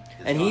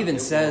 it's And he even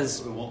says-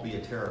 it won't be a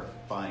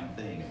terrifying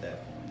thing at that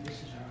point.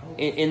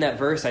 In that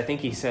verse, I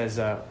think he says,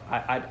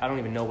 I don't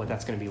even know what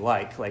that's going to be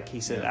like. Like he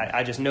said, Yeah.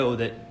 I just know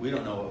that, We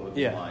don't know what it would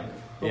be Yeah. like.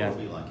 But Yeah. we'll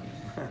be like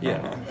him.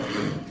 yeah,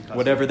 Because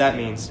whatever we that see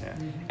him. means.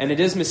 And it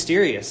is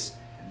mysterious.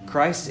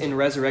 Christ in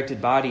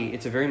resurrected body,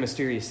 it's a very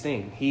mysterious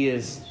thing.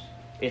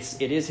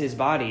 It is his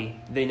body.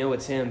 They know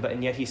it's him,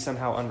 and yet he's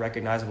somehow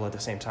unrecognizable at the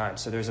same time.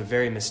 So there's a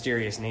very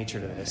mysterious nature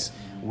to this.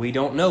 We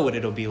don't know what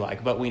it'll be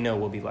like, but we know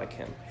we'll be like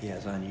him. He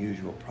has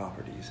unusual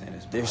properties in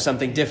his body. There's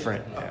something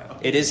different. Yeah.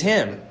 It is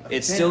him.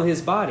 It's still him.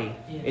 his body.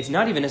 It's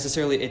not even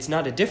necessarily, it's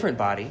not a different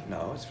body.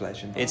 No, it's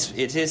flesh and bone. It's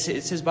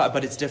his body,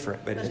 but it's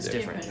different. But it's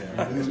different.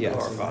 Yeah. It's Yes.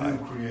 It's a glorified.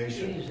 new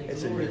creation.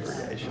 It's a new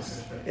creation.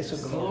 It's a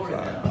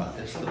glorified. Yeah,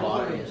 it's the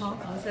body.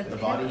 Glorious. The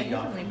body he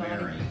got Heavenly from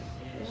body. Mary,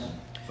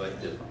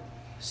 but different.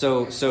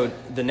 So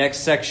the next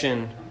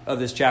section of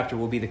this chapter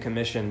will be the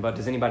commission. But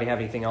does anybody have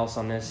anything else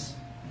on this?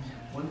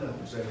 One thing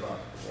to say about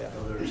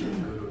whether it's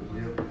good or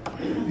real,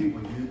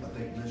 people I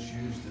think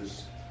misuse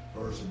this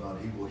verse about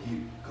he will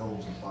heap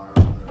coals of fire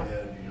on their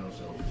head, and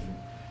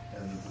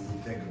we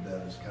think of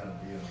that as kind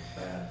of being a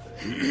bad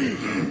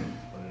thing.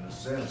 But in a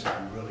sense, if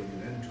you really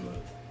get into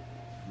it,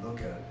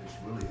 look at it, it's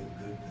really a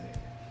good thing.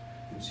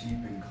 It's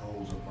heaping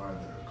coals of fire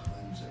that are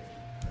cleansing,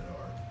 that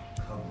are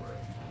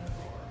covering,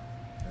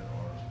 that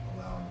are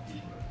allowing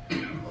people to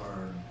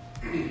learn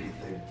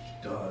what they've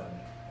done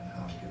and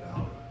how to get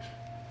out of it.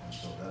 And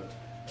so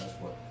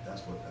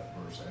that's what that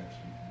verse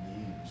actually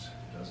means.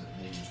 It doesn't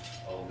mean,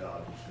 oh,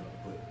 God is going to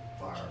put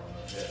fire on our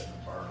head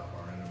and burn up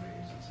our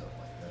enemies and stuff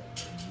like that. It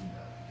doesn't mean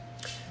that.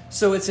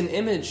 So it's an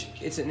image.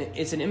 It's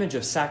an image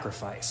of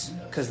sacrifice,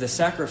 because the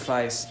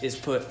sacrifice is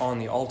put on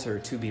the altar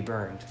to be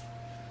burned.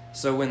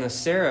 So when the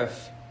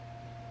seraph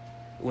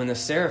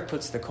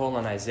puts the coal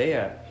on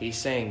Isaiah, he's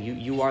saying,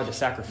 "You are the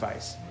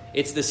sacrifice."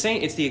 It's the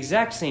same. It's the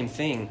exact same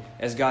thing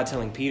as God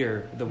telling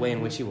Peter the way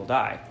in which he will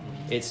die.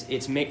 He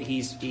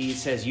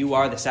says, "You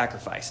are the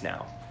sacrifice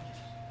now.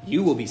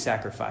 You will be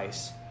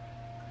sacrificed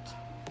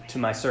to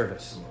my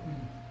service."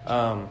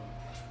 And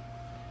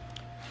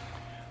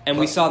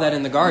we saw that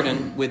in the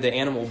garden with the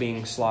animal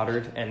being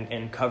slaughtered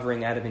and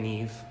covering Adam and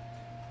Eve.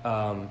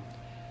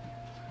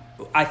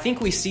 I think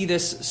we see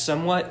this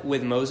somewhat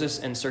with Moses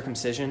and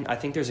circumcision. I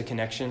think there's a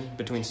connection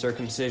between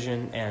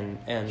circumcision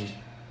and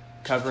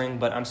covering,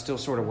 but I'm still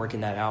sort of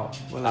working that out.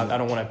 Well, I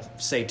don't want to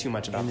say too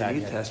much about in that the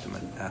New yet.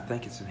 Testament, I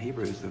think it's in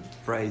Hebrews, the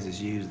phrase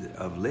is used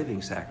of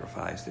living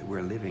sacrifice, that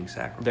we're living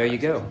sacrifice. There you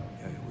go.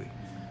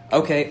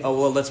 Okay,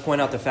 well, let's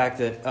point out the fact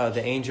that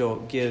the angel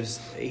brings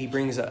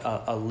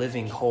a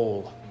living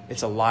coal.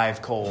 It's a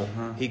live coal.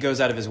 Mhm. He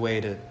goes out of his way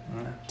to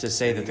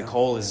say There that you the go.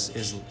 coal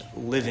is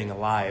living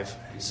alive.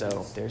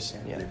 So there's,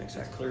 yeah. Living It's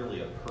sacrifice.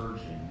 clearly a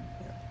purging.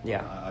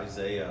 Yeah.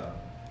 Isaiah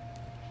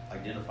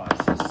identifies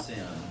his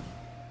sin,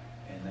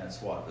 and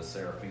that's what the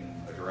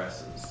seraphim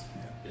addresses,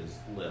 his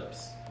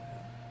lips.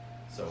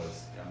 So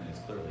it's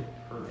clearly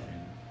purging.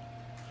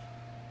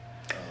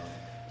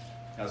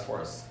 As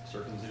far as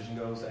circumcision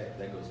goes, that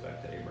goes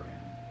back to Abraham.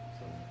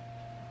 So,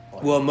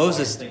 Well,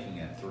 Moses- while you're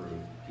thinking that through,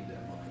 keep that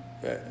in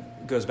mind.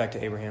 Goes back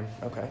to Abraham.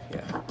 Okay,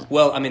 yeah.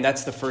 Well,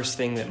 that's the first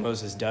thing that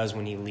Moses does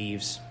when he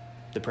leaves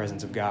the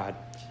presence of God,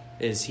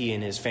 is he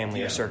and his family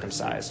Yeah. are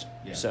circumcised.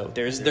 Yeah. So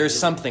there's They're-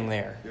 something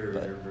there. They were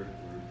But,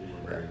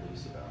 very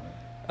loose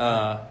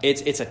about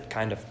it. it's a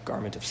kind of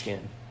garment of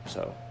skin.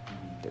 So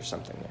there's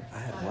something there. I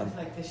had It's one.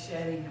 like the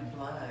shedding of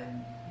blood.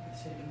 The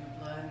shedding of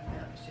blood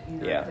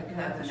without Yeah. the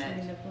covenant.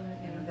 Shedding of blood.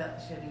 And without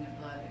the shedding of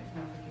blood, there's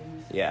no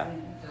forgiveness of Yeah.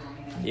 sin. So,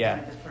 it's Yeah.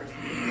 kind of the first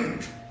thing.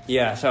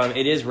 Yeah, so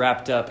it is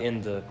wrapped up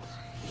in the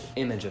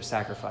image of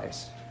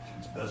sacrifice.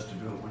 It's best to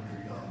do it when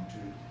you're young,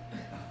 too.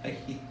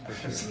 For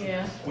sure.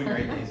 Yeah. When you're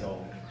 8 days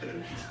old.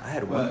 I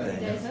had one Well, thing.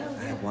 Days old,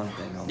 I had one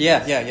thing on Yeah,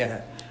 this.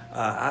 yeah.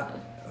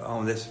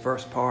 on this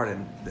first part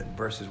in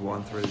verses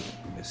 1 through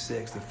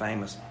 6, the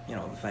famous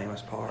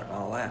part and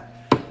all that.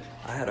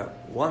 I had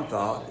one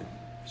thought.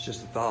 It's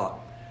just a thought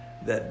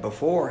that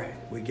before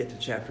we get to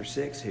chapter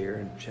 6 here,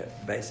 and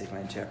basically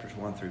in chapters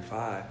 1 through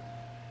 5,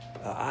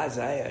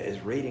 Isaiah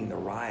is reading the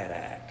riot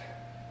act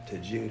to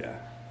Judah.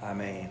 I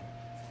mean,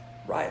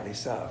 rightly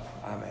so.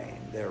 I mean,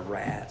 they're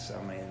rats.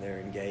 I mean, they're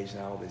engaged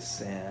in all this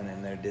sin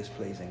and they're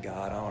displeasing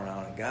God. On and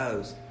on it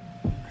goes.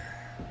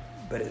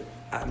 But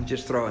I'm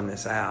just throwing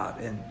this out.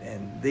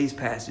 In these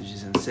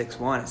passages in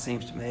 6:1, it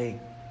seems to me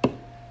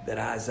that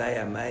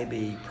Isaiah may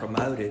be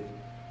promoted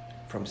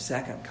from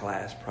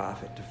second-class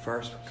prophet to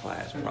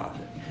first-class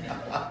prophet.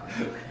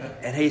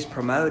 And he's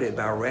promoted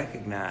by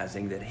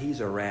recognizing that he's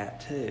a rat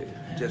too,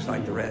 just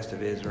like the rest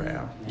of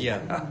Israel. Yeah.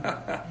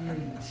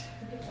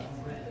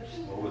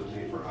 What was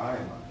me for I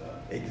am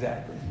undone.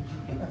 Exactly.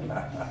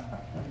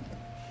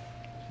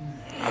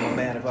 I'm a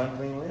man of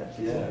unclean lips.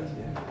 Yeah.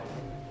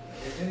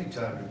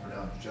 Anytime you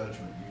pronounce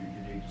judgment, you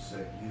need to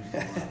say, use the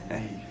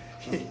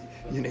word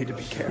we. You need to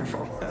be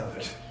careful.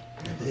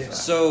 Yeah.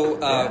 So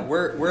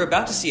we're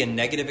about to see a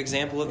negative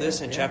example of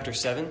this in chapter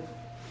 7,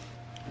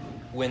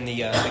 when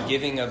the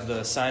giving of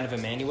the sign of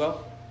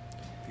Emmanuel.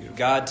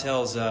 God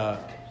tells the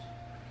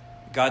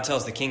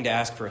king to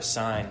ask for a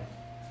sign.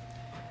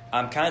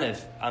 I'm kind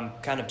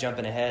of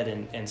jumping ahead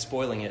and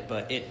spoiling it,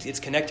 but it's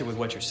connected with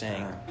what you're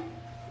saying.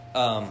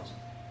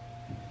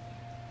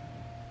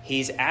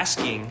 He's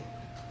asking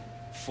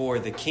for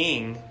the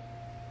king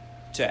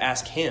to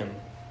ask him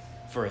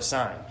for a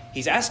sign.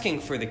 He's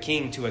asking for the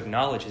king to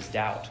acknowledge his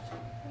doubt.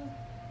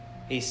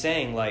 He's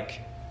saying,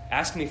 like,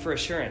 ask me for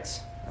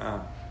assurance.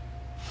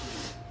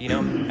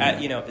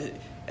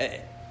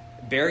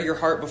 Bear your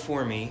heart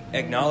before me,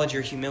 acknowledge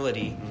your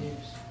humility,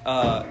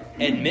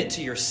 admit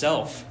to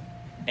yourself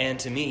and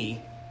to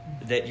me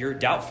that you're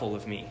doubtful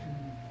of me,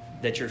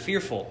 that you're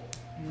fearful,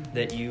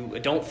 that you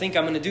don't think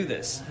I'm going to do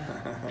this.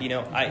 You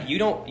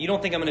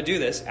don't think I'm going to do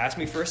this. Ask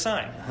me for a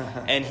sign.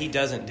 And he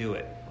doesn't do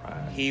it.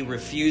 He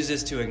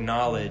refuses to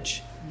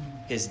acknowledge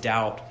his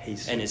doubt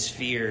and his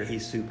fear.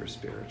 He's super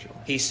spiritual.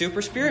 He's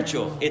super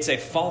spiritual. It's a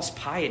false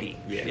piety.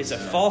 Yes. It's a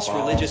false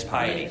religious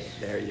piety.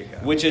 There you go.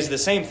 Which is the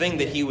same thing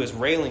that he was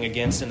railing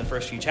against in the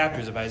first few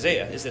chapters of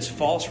Isaiah, is this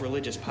false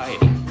religious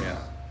piety. Yeah.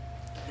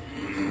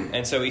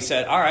 And so he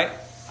said, all right,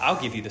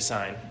 I'll give you the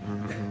sign.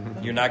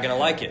 You're not going to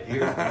like it.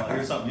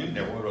 Here's something you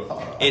never would have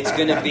thought of. It's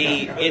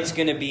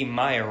going to be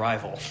my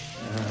arrival.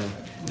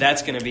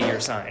 That's going to be your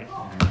sign.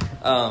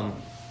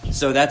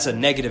 So that's a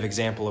negative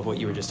example of what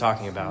you were just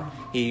talking about.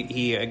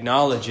 He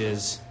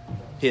acknowledges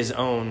his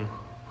own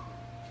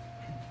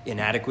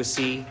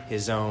inadequacy,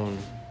 his own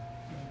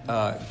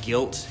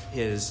guilt,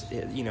 his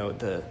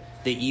the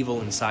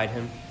evil inside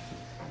him,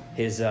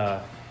 his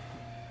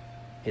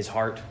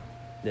heart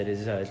that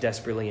is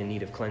desperately in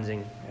need of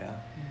cleansing. Yeah.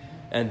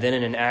 And then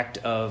in an act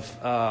of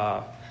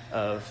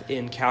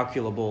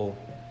incalculable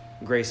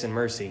grace and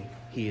mercy,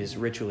 he is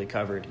ritually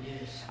covered.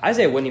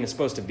 Isaiah wasn't even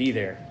supposed to be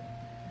there.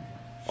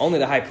 Only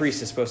the high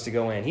priest is supposed to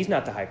go in. He's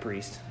not the high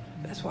priest.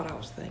 That's what I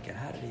was thinking.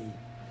 How did he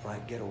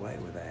get away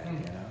with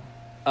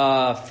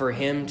that? For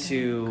him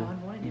to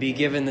be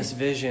given this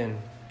vision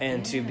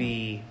and to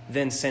be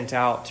then sent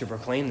out to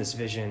proclaim this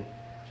vision,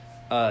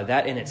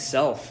 that in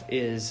itself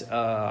is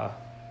a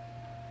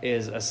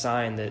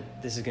sign that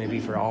this is going to be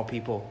for all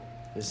people.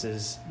 This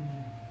is,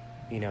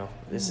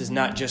 this is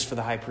not just for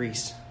the high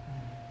priest.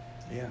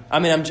 Yeah. I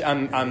mean,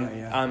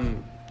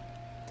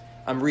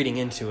 I'm reading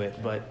into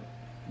it, but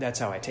that's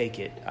how I take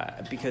it.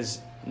 Because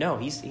no,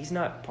 he's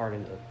not part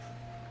of the.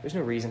 There's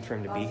no reason for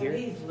him to be here.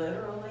 He's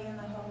literally in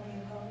the Holy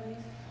of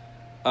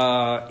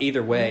Holies.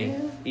 Either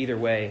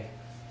way.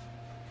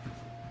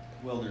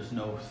 Well, there's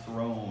no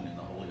throne in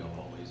the Holy of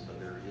Holies, but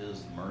there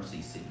is the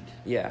mercy seat.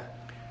 Yeah.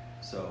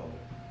 So.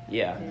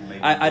 Yeah.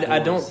 Maybe I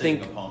don't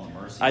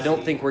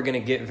think we're going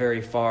to get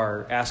very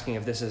far asking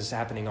if this is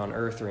happening on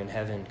earth or in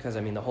heaven, because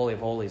I mean the Holy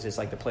of Holies is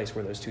like the place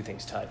where those two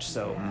things touch.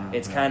 So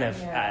it's kind of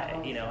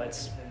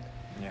it's.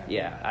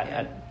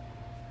 Yeah,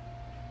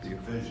 The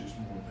vision is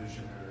more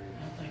visionary.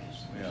 I think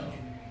it's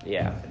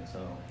yeah. I think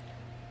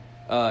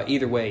so.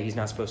 Either way, he's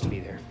not supposed to be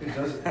there. It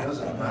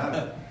doesn't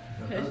matter.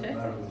 It doesn't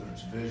matter whether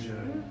it's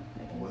vision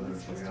or whether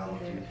it's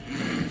reality.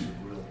 It's a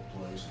real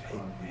place, a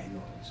concrete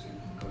reality,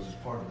 because it's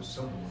part of the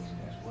symbolism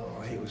as well.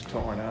 Well, he was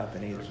torn up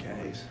in either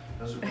case.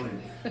 Doesn't really.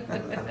 The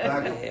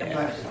fact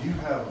that you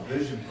have a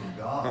vision from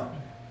God,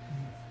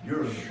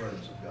 you're in the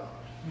presence of God.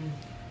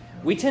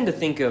 We tend to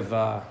think of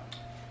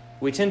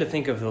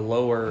the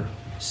lower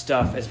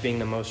stuff as being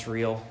the most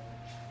real.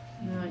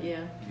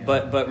 Yeah.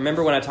 But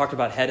remember when I talked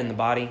about head and the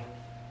body?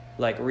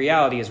 Like,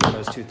 reality is when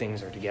those two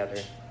things are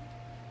together.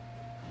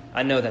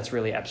 I know that's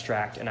really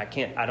abstract, and I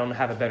don't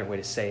have a better way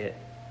to say it.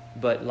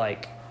 But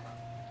like,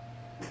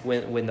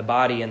 when the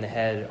body and the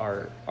head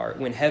are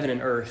when heaven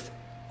and earth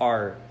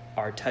are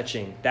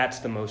touching, that's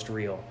the most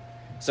real.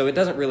 So it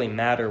doesn't really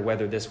matter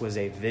whether this was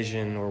a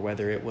vision or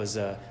whether it was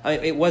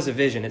it was a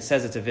vision. It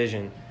says it's a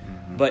vision.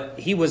 But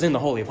he was in the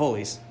Holy of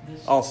Holies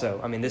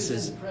also. I mean,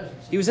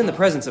 he was in the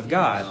presence of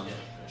God.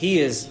 he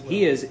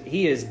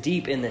is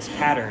deep in this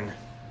pattern,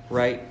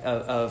 right?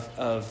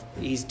 Of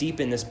he's deep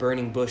in this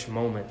burning bush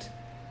moment,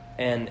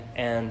 and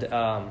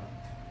Now,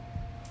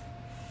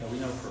 we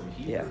know from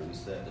Yeah.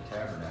 Hebrews that the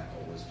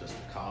tabernacle was just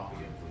a copy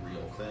of the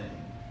real thing.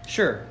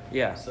 sure,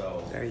 yeah,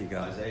 So There you go.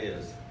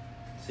 Isaiah's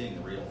seeing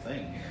the real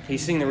thing here.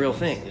 he's seeing the real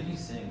thing, And he's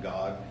seeing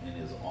God in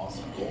his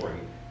awesome glory.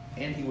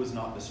 And he was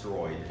not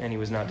destroyed. and he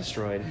was not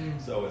destroyed.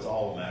 So it's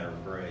all a matter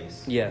of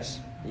grace. Yes,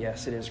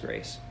 it is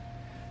grace.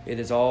 It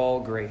is all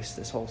grace.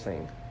 This whole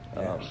thing.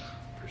 Yeah,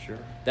 for sure.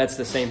 That's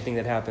the same thing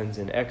that happens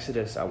in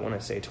Exodus, I want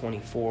to say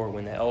 24,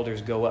 when the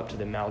elders go up to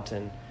the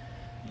mountain.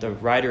 The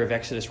writer of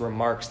Exodus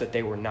remarks that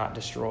they were not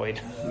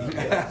destroyed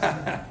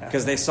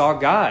because they saw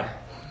God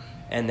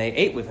and they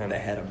ate with him. They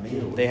had a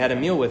meal. They had a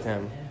meal with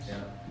him.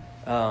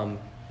 Yeah.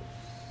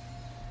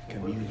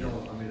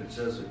 Communion. I mean, it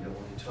says that when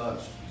he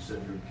touched, he said,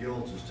 your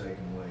guilt is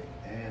taken away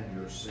and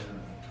your sin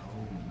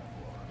atoned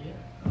for. Yeah.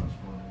 I was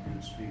wondering if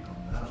you'd speak on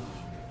that a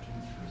little bit too,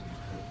 because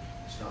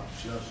it's not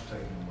just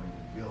taking away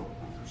the guilt,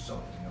 but there's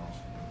something else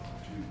going on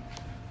too.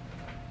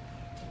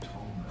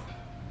 Atonement.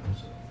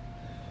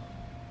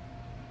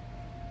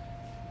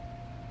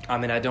 I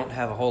mean, I don't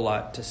have a whole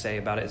lot to say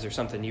about it. Is there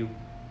something you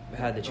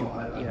had that you? No,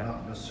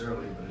 not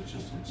necessarily, but it's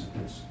just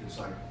it's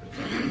like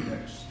the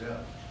next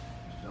step.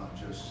 It's not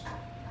just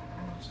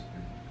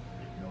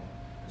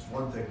it's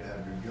one thing to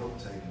have your guilt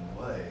taken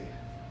away.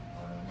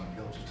 My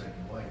guilt is taken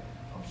away.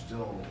 I'm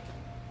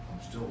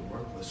still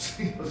worthless.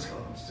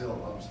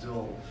 So I'm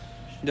still.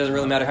 It doesn't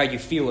really matter how you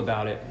feel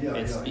about it. Yeah,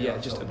 It's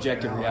just So,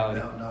 objective but now, reality.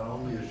 Not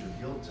only is your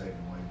guilt taken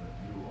away,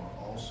 but you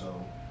are also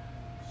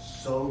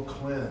so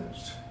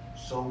cleansed,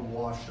 so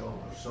washed over,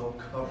 so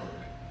covered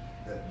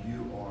that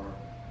you are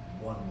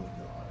one with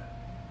God.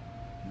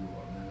 You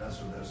are, and that's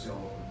the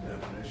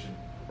ultimate definition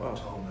of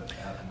atonement.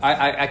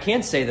 I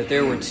can say that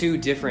there were two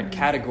different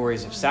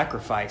categories of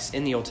sacrifice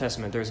in the Old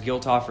Testament. There's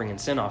guilt offering and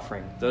sin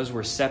offering. Those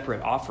were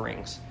separate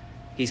offerings.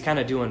 He's kind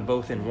of doing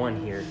both in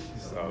one here.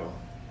 So,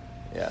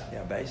 Yeah.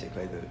 yeah,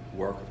 basically the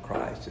work of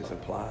Christ is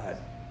applied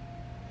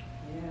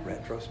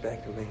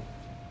retrospectively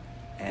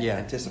and Yeah.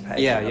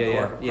 anticipation Yeah, of yeah, the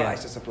yeah, work of yeah.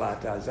 Christ is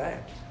applied to Isaiah.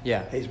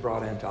 Yeah. He's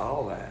brought into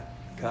all that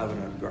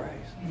covenant of grace.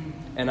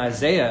 And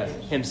Isaiah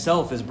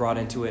himself is brought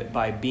into it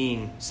by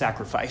being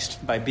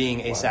sacrificed, by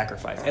being a Wow.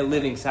 sacrifice, a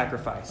living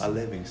sacrifice. A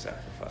living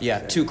sacrifice. Yeah,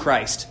 to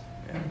Christ.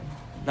 Yeah.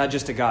 Not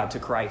just to God, to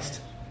Christ.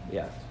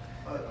 Yeah.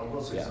 I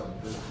will say Yeah. something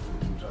good.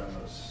 We were talking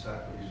about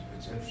sacrifice.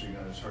 It's interesting.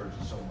 I just heard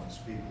someone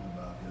speaking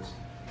about this.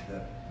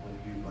 That when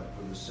you, like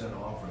for the sin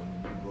offering,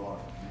 when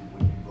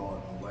you brought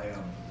a lamb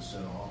for the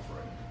sin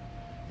offering,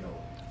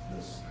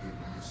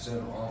 the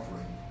sin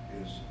offering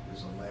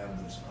is a lamb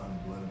that's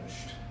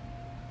unblemished.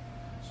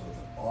 So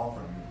the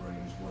offering you bring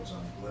is what's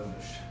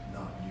unblemished,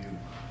 not you.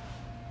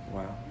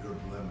 Wow. You're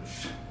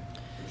blemished,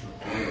 but your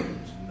offering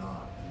is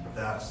not. And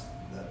that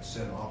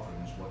sin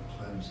offering is what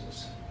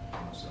cleanses.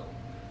 So,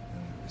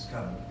 and it's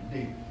kind of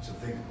neat to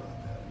think about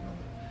that.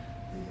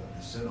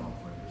 The sin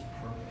offering is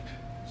perfect.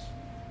 It's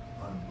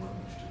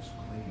unblemished, as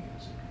clean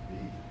as it could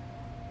be.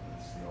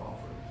 It's the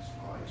offering. It's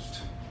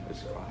Christ.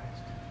 It's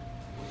Christ.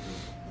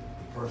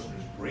 The person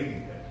who's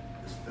bringing it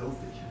is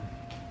filthy.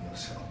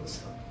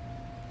 So.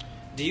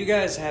 Do you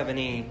guys have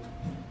any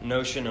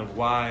notion of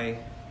why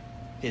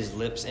his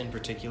lips in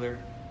particular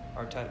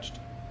are touched?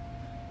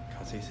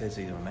 Because he says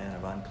he's a man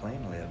of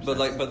unclean lips. But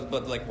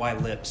like why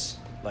lips?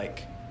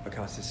 Like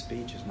because his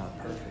speech is not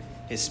perfect.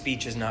 his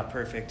speech is not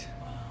perfect.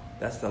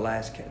 That's the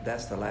last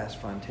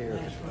frontier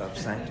of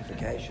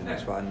sanctification.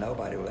 That's why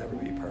nobody will ever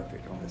be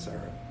perfect on this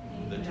earth.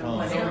 The No,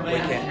 tongue. it's We not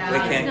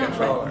can't what-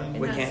 control it's it. not We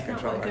what- can't it's not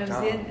control what our goes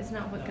tongue. in- It's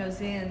not what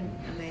goes in,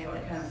 Amanda.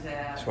 What comes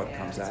out. It's what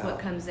comes It's out. what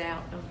comes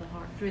out of the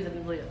heart, through the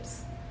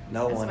lips.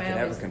 No That's one why I can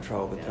ever always-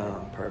 control the yeah.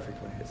 tongue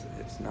perfectly.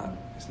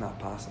 It's not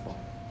possible.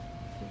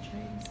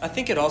 I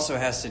think it also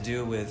has to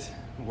do with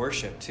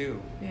worship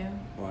too. Yeah.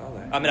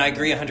 Well, I mean, I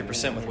agree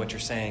 100% with what you're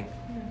saying.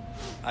 Yeah.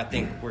 I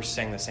think we're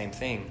saying the same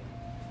thing.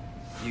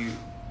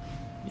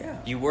 yeah.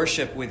 You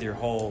worship with your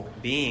whole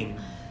being,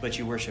 but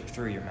you worship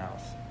through your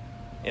mouth.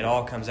 It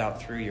all comes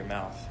out through your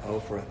mouth. Oh,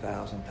 for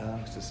 1,000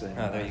 tongues to sing.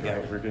 Oh, there you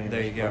go. Redeemer's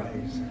There you go.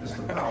 praise. It's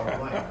the power of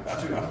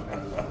language too.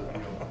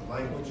 The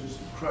language is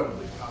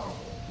incredibly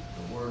powerful.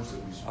 The words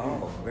that we speak.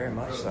 Oh, are very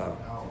much so.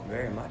 incredibly powerful.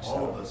 Very much All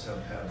so. of us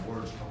have had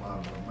words come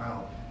out of our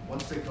mouth.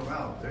 Once they come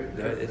out, they're It's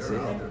out it. there They're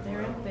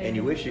forever. out there. And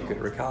you wish you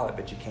could recall it,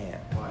 but you can't.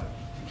 Right.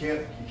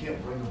 You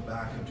can't bring them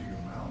back into your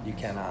mouth. You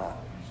cannot.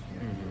 You just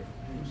can't do it.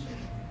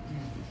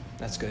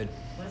 That's good.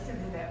 Listen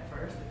to that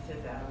verse that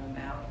says, out of the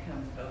mouth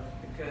comes both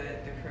the good,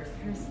 the cursing,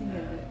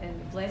 Cursing and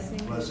the blessing.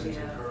 Blessings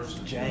Yeah. and curses.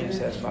 James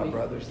says, my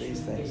brothers, these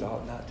things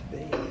ought not to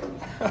be.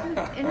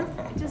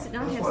 And does it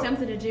not That's have what-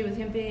 something to do with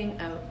him being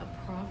a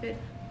prophet?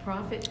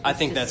 Prophet. I is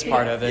think to that's speak-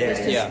 part of it. is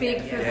to Yeah.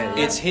 speak for Yeah. God.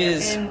 It's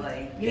his- And, you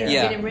know,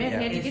 Yeah. get him ready.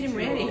 Yeah. Had to get him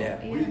ready.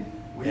 Yeah.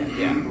 We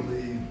Yeah.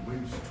 believe,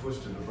 we've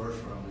twisted the verse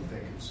around. We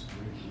think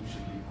we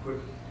should be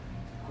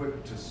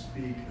quick to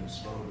speak and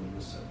slow to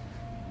listen.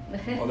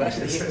 Well, that's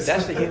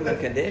the human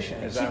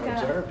condition, as I've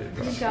observed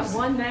it. You've got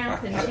one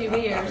mouth and 2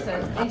 ears,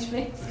 which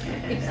means.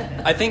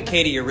 I think,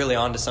 Katie, you're really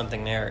onto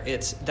something there.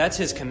 That's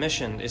his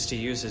commission, is to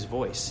use his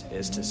voice,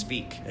 is to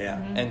speak.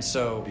 Yeah. And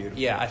so, Beautiful.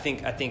 yeah, I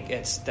think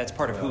that's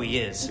part of who he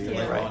is. See you Yeah.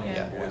 later Right. on, Yeah.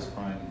 yeah, voice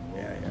crying in the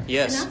Yeah, wilderness. yeah.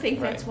 Yes. And I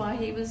think right. that's why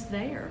he was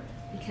there,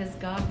 because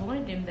God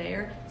wanted him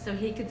there so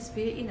he could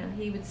speak.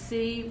 He would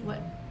see what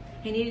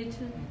he needed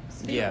to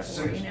speak Yeah.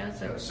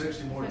 for.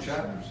 60 more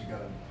chapters, you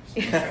gotta.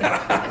 You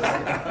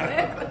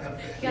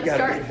got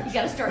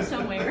to start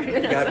somewhere.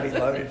 You got to be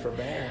loaded for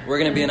bear. We're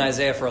going to be in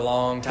Isaiah for a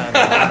long time.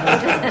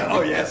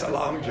 Oh, yes, a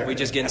long journey. We're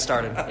just getting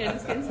started. Yeah,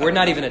 just getting We're started.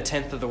 not even a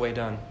tenth of the way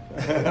done.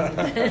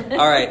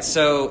 All right,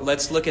 so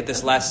let's look at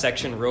this last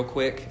section real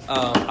quick.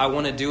 I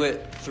want to do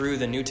it through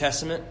the New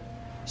Testament.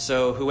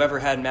 So whoever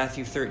had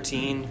Matthew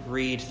 13,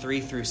 read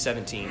 3 through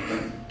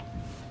 17.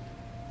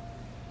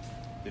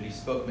 Then he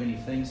spoke many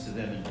things to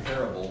them in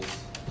parables,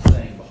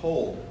 saying,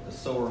 Behold, the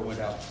sower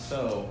went out to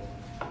sow.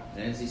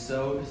 And as he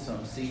sowed,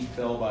 some seed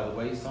fell by the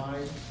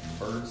wayside, and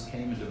birds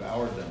came and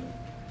devoured them.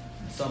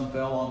 And some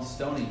fell on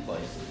stony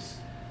places,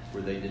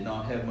 where they did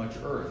not have much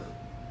earth,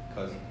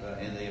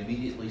 and they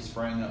immediately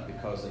sprang up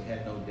because they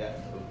had no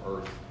depth of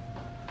earth.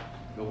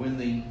 But when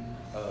the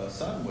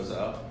sun was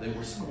up, they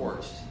were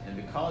scorched, and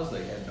because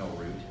they had no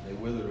root, they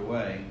withered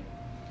away.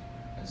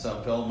 And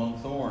some fell among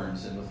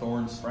thorns, and the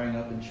thorns sprang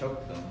up and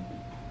choked them.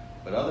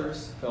 But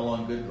others fell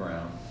on good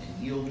ground and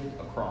yielded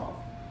a crop,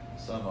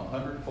 some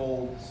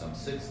 100-fold, some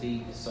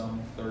 60,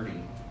 some 30.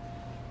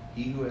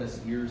 He who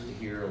has ears to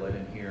hear, let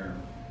him hear.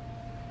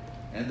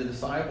 And the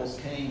disciples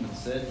came and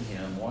said to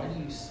him, Why do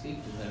you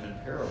speak to them in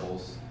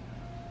parables?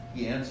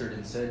 He answered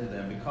and said to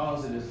them,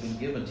 Because it has been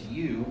given to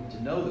you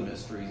to know the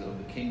mysteries of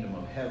the kingdom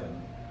of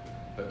heaven,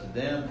 but to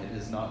them it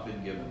has not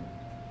been given.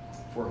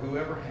 For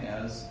whoever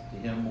has, to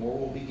him more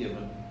will be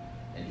given,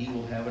 and he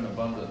will have an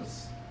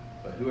abundance.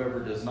 But whoever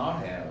does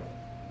not have,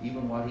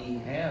 even what he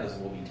has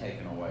will be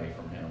taken away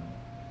from him.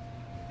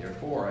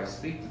 Therefore I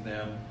speak to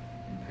them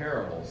in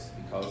parables,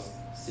 because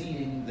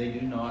seeing they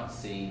do not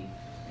see,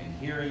 and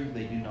hearing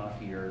they do not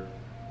hear,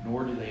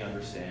 nor do they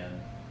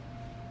understand.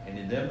 And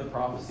in them the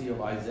prophecy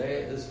of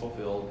Isaiah is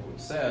fulfilled,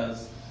 which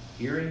says,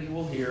 Hearing you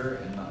will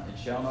hear and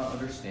shall not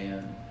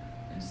understand,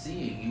 and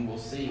seeing you will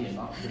see and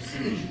not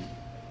perceive.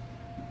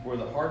 For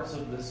the hearts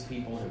of this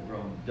people have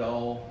grown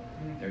dull,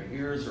 their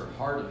ears are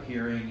hard of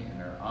hearing, and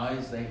their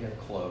eyes they have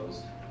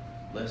closed,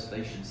 lest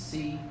they should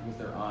see with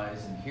their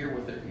eyes and hear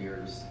with their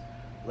ears,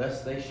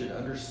 lest they should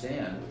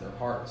understand with their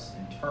hearts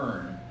and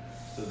turn,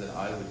 so that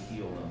I would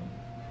heal them.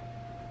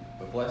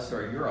 But blessed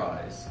are your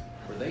eyes,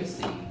 for they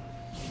see,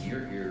 and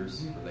your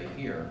ears, for they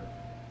hear.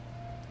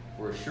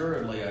 For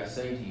assuredly I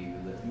say to you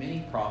that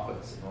many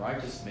prophets and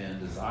righteous men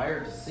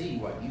desired to see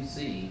what you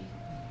see,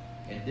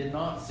 and did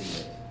not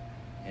see it,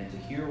 and to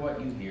hear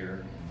what you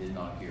hear, and did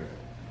not hear it.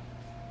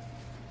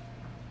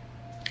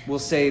 We'll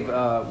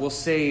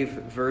save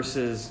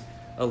verses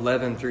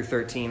 11 through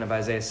 13 of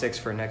Isaiah 6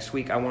 for next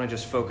week. I want to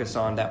just focus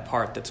on that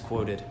part that's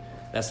quoted.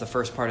 That's the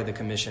first part of the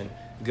commission.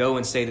 Go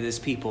and say to this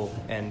people,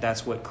 and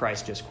that's what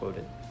Christ just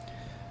quoted.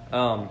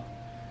 The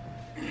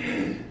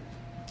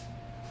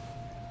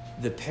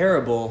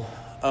parable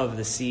of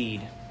the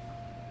seed.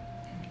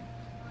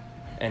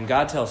 And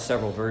God tells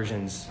several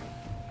versions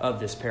of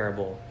this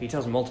parable. He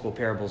tells multiple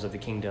parables of the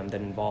kingdom that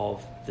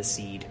involve the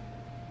seed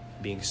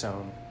being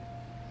sown.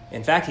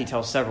 In fact, he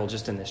tells several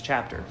just in this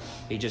chapter.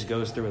 He just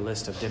goes through a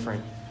list of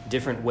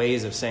different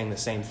ways of saying the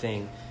same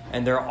thing.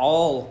 And they're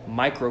all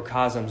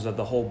microcosms of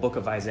the whole book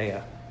of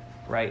Isaiah,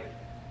 right?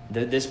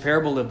 This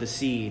parable of the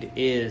seed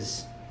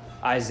is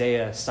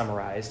Isaiah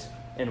summarized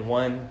in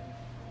one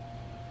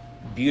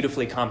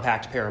beautifully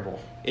compact parable.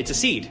 It's a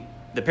seed.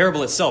 The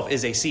parable itself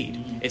is a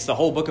seed. It's the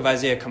whole book of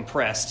Isaiah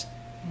compressed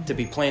to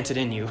be planted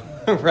in you,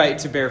 right,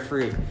 to bear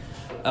fruit.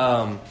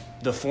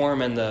 The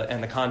form and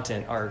the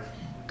content are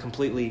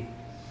completely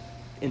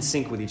in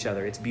sync with each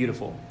other. It's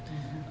beautiful.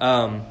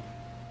 In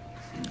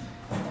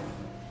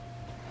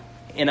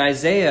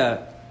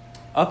Isaiah,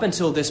 up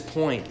until this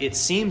point, it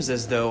seems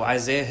as though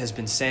Isaiah has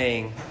been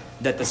saying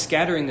that the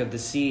scattering of the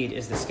seed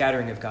is the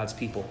scattering of God's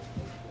people.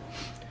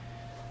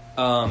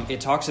 It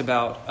talks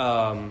about,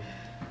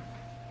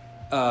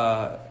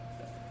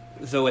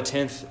 though a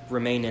tenth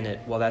remain in it.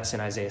 Well, that's in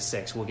Isaiah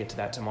 6. We'll get to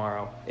that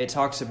tomorrow. It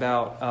talks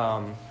about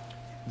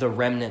the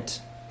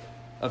remnant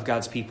of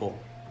God's people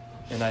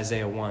in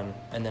Isaiah 1.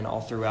 And then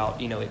all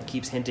throughout, it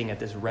keeps hinting at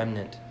this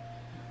remnant.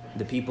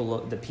 The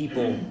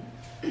people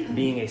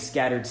being a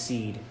scattered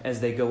seed as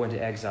they go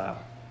into exile.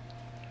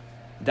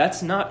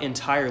 That's not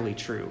entirely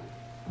true.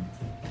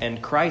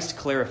 And Christ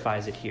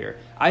clarifies it here.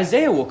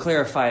 Isaiah will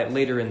clarify it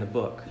later in the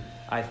book.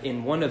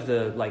 In one of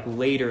the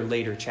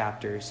later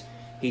chapters,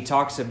 he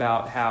talks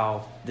about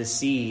how the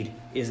seed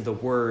is the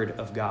word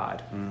of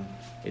God.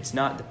 It's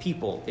not the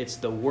people, it's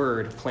the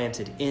word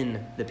planted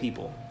in the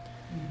people.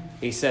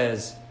 He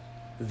says,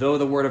 though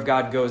the word of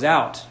God goes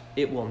out,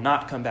 it will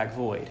not come back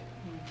void.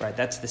 Right?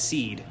 That's the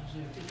seed.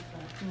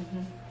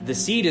 The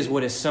seed is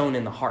what is sown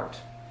in the heart.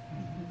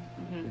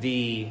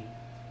 The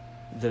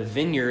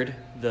vineyard,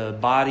 the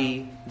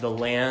body, the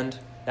land,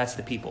 that's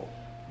the people,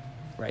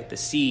 right? The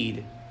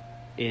seed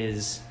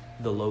is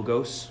the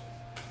Logos.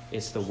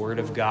 It's the Word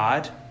of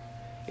God.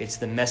 It's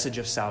the message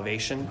of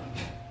salvation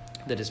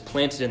that is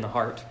planted in the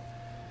heart.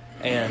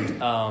 And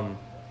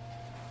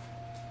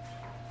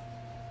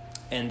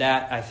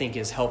that, I think,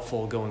 is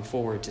helpful going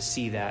forward to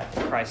see that.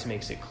 Christ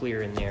makes it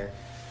clear in there.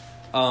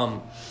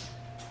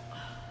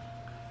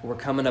 We're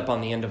coming up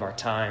on the end of our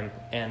time,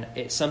 and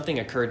something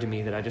occurred to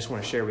me that I just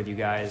want to share with you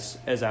guys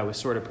as I was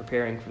sort of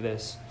preparing for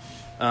this.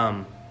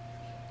 And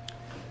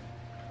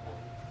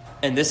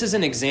this is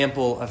an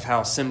example of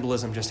how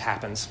symbolism just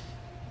happens.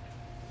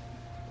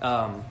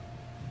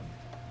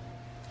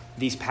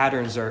 These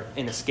patterns are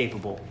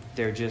inescapable.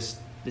 This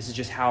is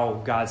just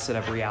how God set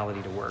up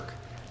reality to work.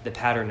 The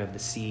pattern of the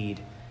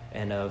seed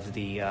and of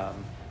the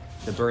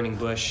burning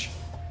bush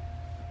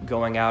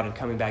going out and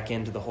coming back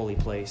into the holy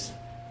place.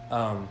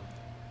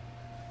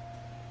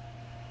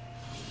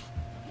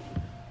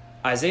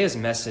 Isaiah's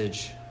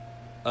message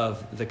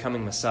of the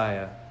coming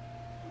Messiah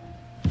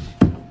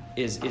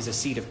is a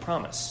seed of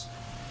promise.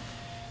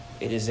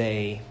 It is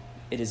a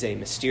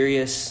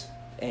mysterious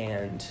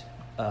and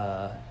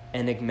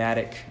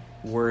enigmatic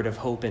word of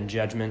hope and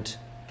judgment,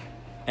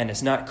 and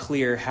it's not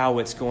clear how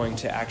it's going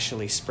to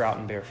actually sprout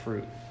and bear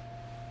fruit.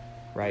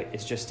 Right?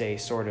 It's just a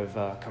sort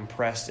of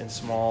compressed and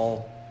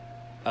small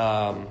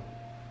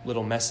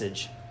little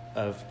message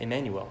of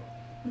Emmanuel,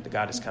 the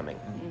God is coming.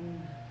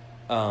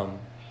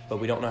 But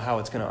we don't know how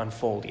it's going to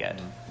unfold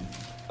yet.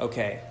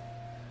 Okay.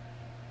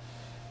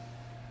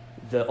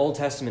 The Old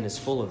Testament is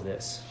full of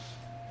this.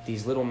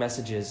 These little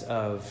messages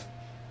of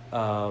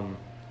the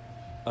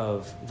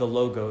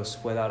Logos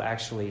without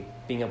actually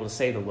being able to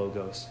say the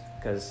Logos,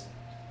 because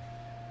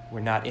we're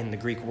not in the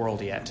Greek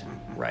world yet,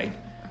 right?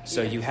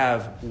 So you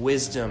have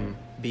wisdom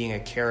being a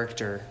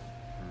character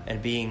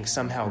and being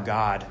somehow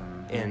God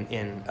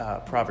in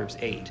Proverbs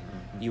 8.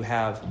 You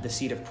have the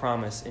seed of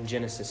promise in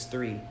Genesis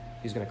 3.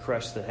 Who's going to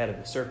crush the head of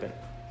the serpent,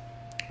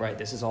 right?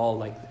 This is all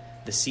like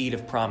the seed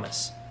of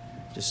promise,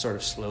 just sort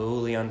of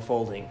slowly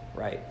unfolding,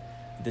 right?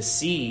 The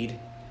seed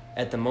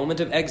at the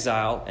moment of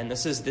exile, and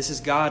this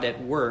is God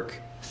at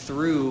work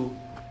through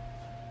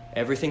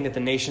everything that the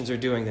nations are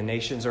doing. The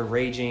nations are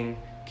raging,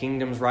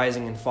 kingdoms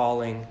rising and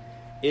falling.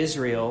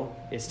 Israel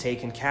is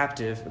taken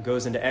captive,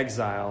 goes into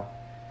exile,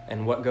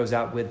 and what goes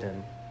out with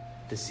them?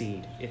 The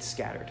seed. It's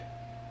scattered,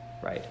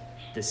 right?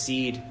 The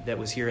seed that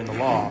was here in the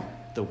law,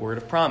 the word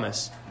of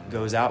promise,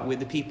 goes out with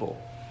the people.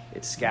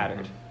 It's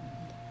scattered.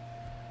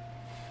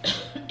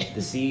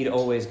 The seed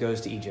always goes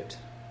to Egypt.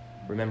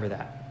 Remember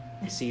that.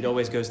 The seed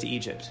always goes to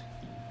Egypt.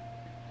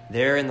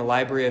 There in the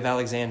Library of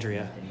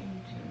Alexandria,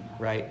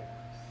 right?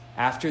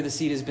 After the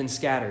seed has been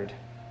scattered,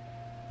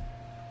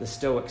 the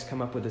Stoics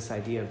come up with this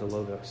idea of the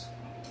Logos.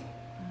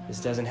 This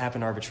doesn't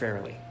happen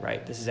arbitrarily,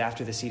 right? This is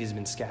after the seed has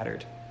been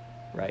scattered,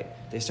 right?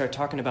 They start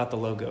talking about the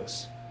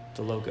Logos,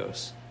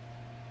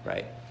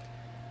 right?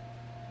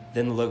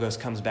 Then the Logos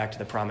comes back to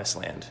the promised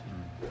land,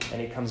 and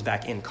it comes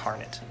back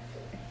incarnate.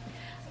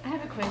 I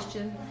have a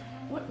question.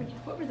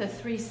 What were the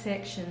three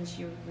sections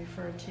you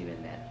referred to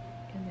in that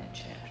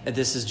chapter?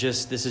 This is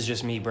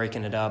just me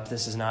breaking it up.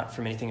 This is not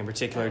from anything in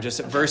particular.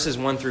 Just verses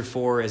 1 through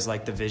 4 is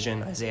like the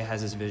vision. Isaiah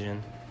has his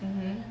vision,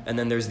 and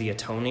then there's the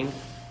atoning.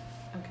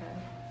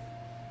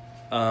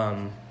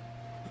 Okay.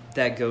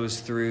 That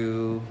goes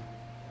through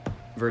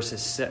verse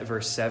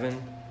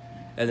 7,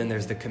 and then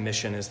there's the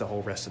commission is the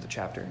whole rest of the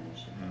chapter.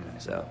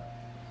 So,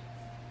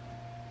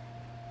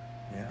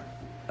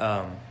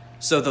 yeah.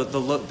 So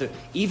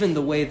even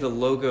the way the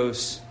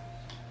Logos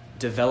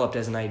developed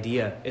as an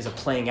idea is a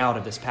playing out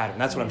of this pattern.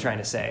 That's what I'm trying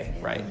to say,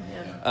 right?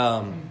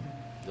 Yeah.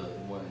 The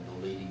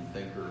leading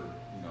thinker,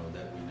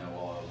 that we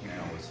know of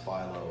now is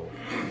Philo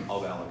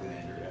of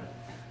Alexandria.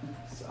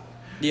 So,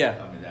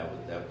 Yeah. I mean, that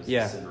was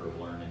Yeah. the center of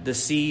learning. The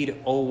seed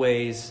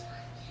always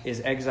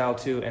is exiled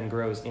to and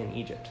grows in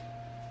Egypt.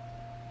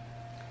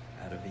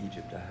 Out of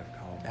Egypt I have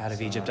called my Out of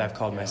son. Egypt I've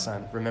called my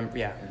son. Remember,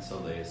 yeah. And so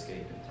they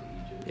escape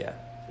into Egypt. Yeah.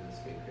 To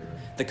escape Pharaoh.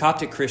 The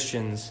Coptic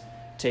Christians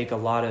take a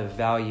lot of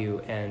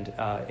value and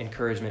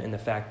encouragement in the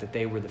fact that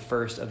they were the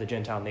first of the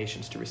Gentile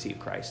nations to receive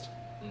Christ.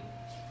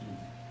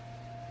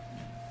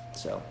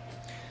 So,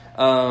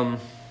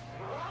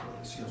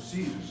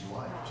 Seed is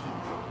life too.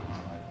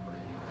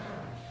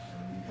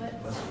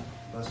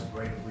 Unless a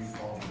grain of wheat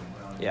falls on the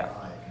ground and Yeah.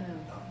 die, it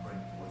cannot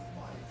bring forth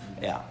life.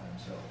 Yeah. And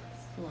so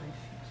Life.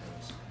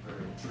 it's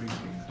very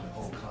intriguing. The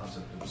whole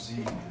concept of seed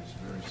is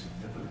very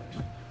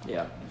significant.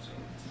 yeah. So,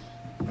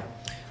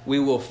 We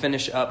will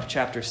finish up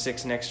chapter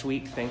 6 next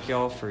week. Thank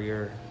y'all for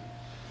your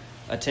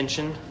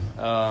attention.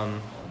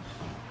 We'll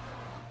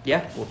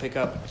pick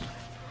up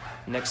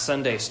next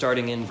Sunday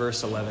starting in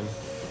verse 11.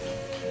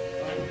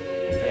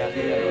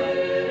 Yeah.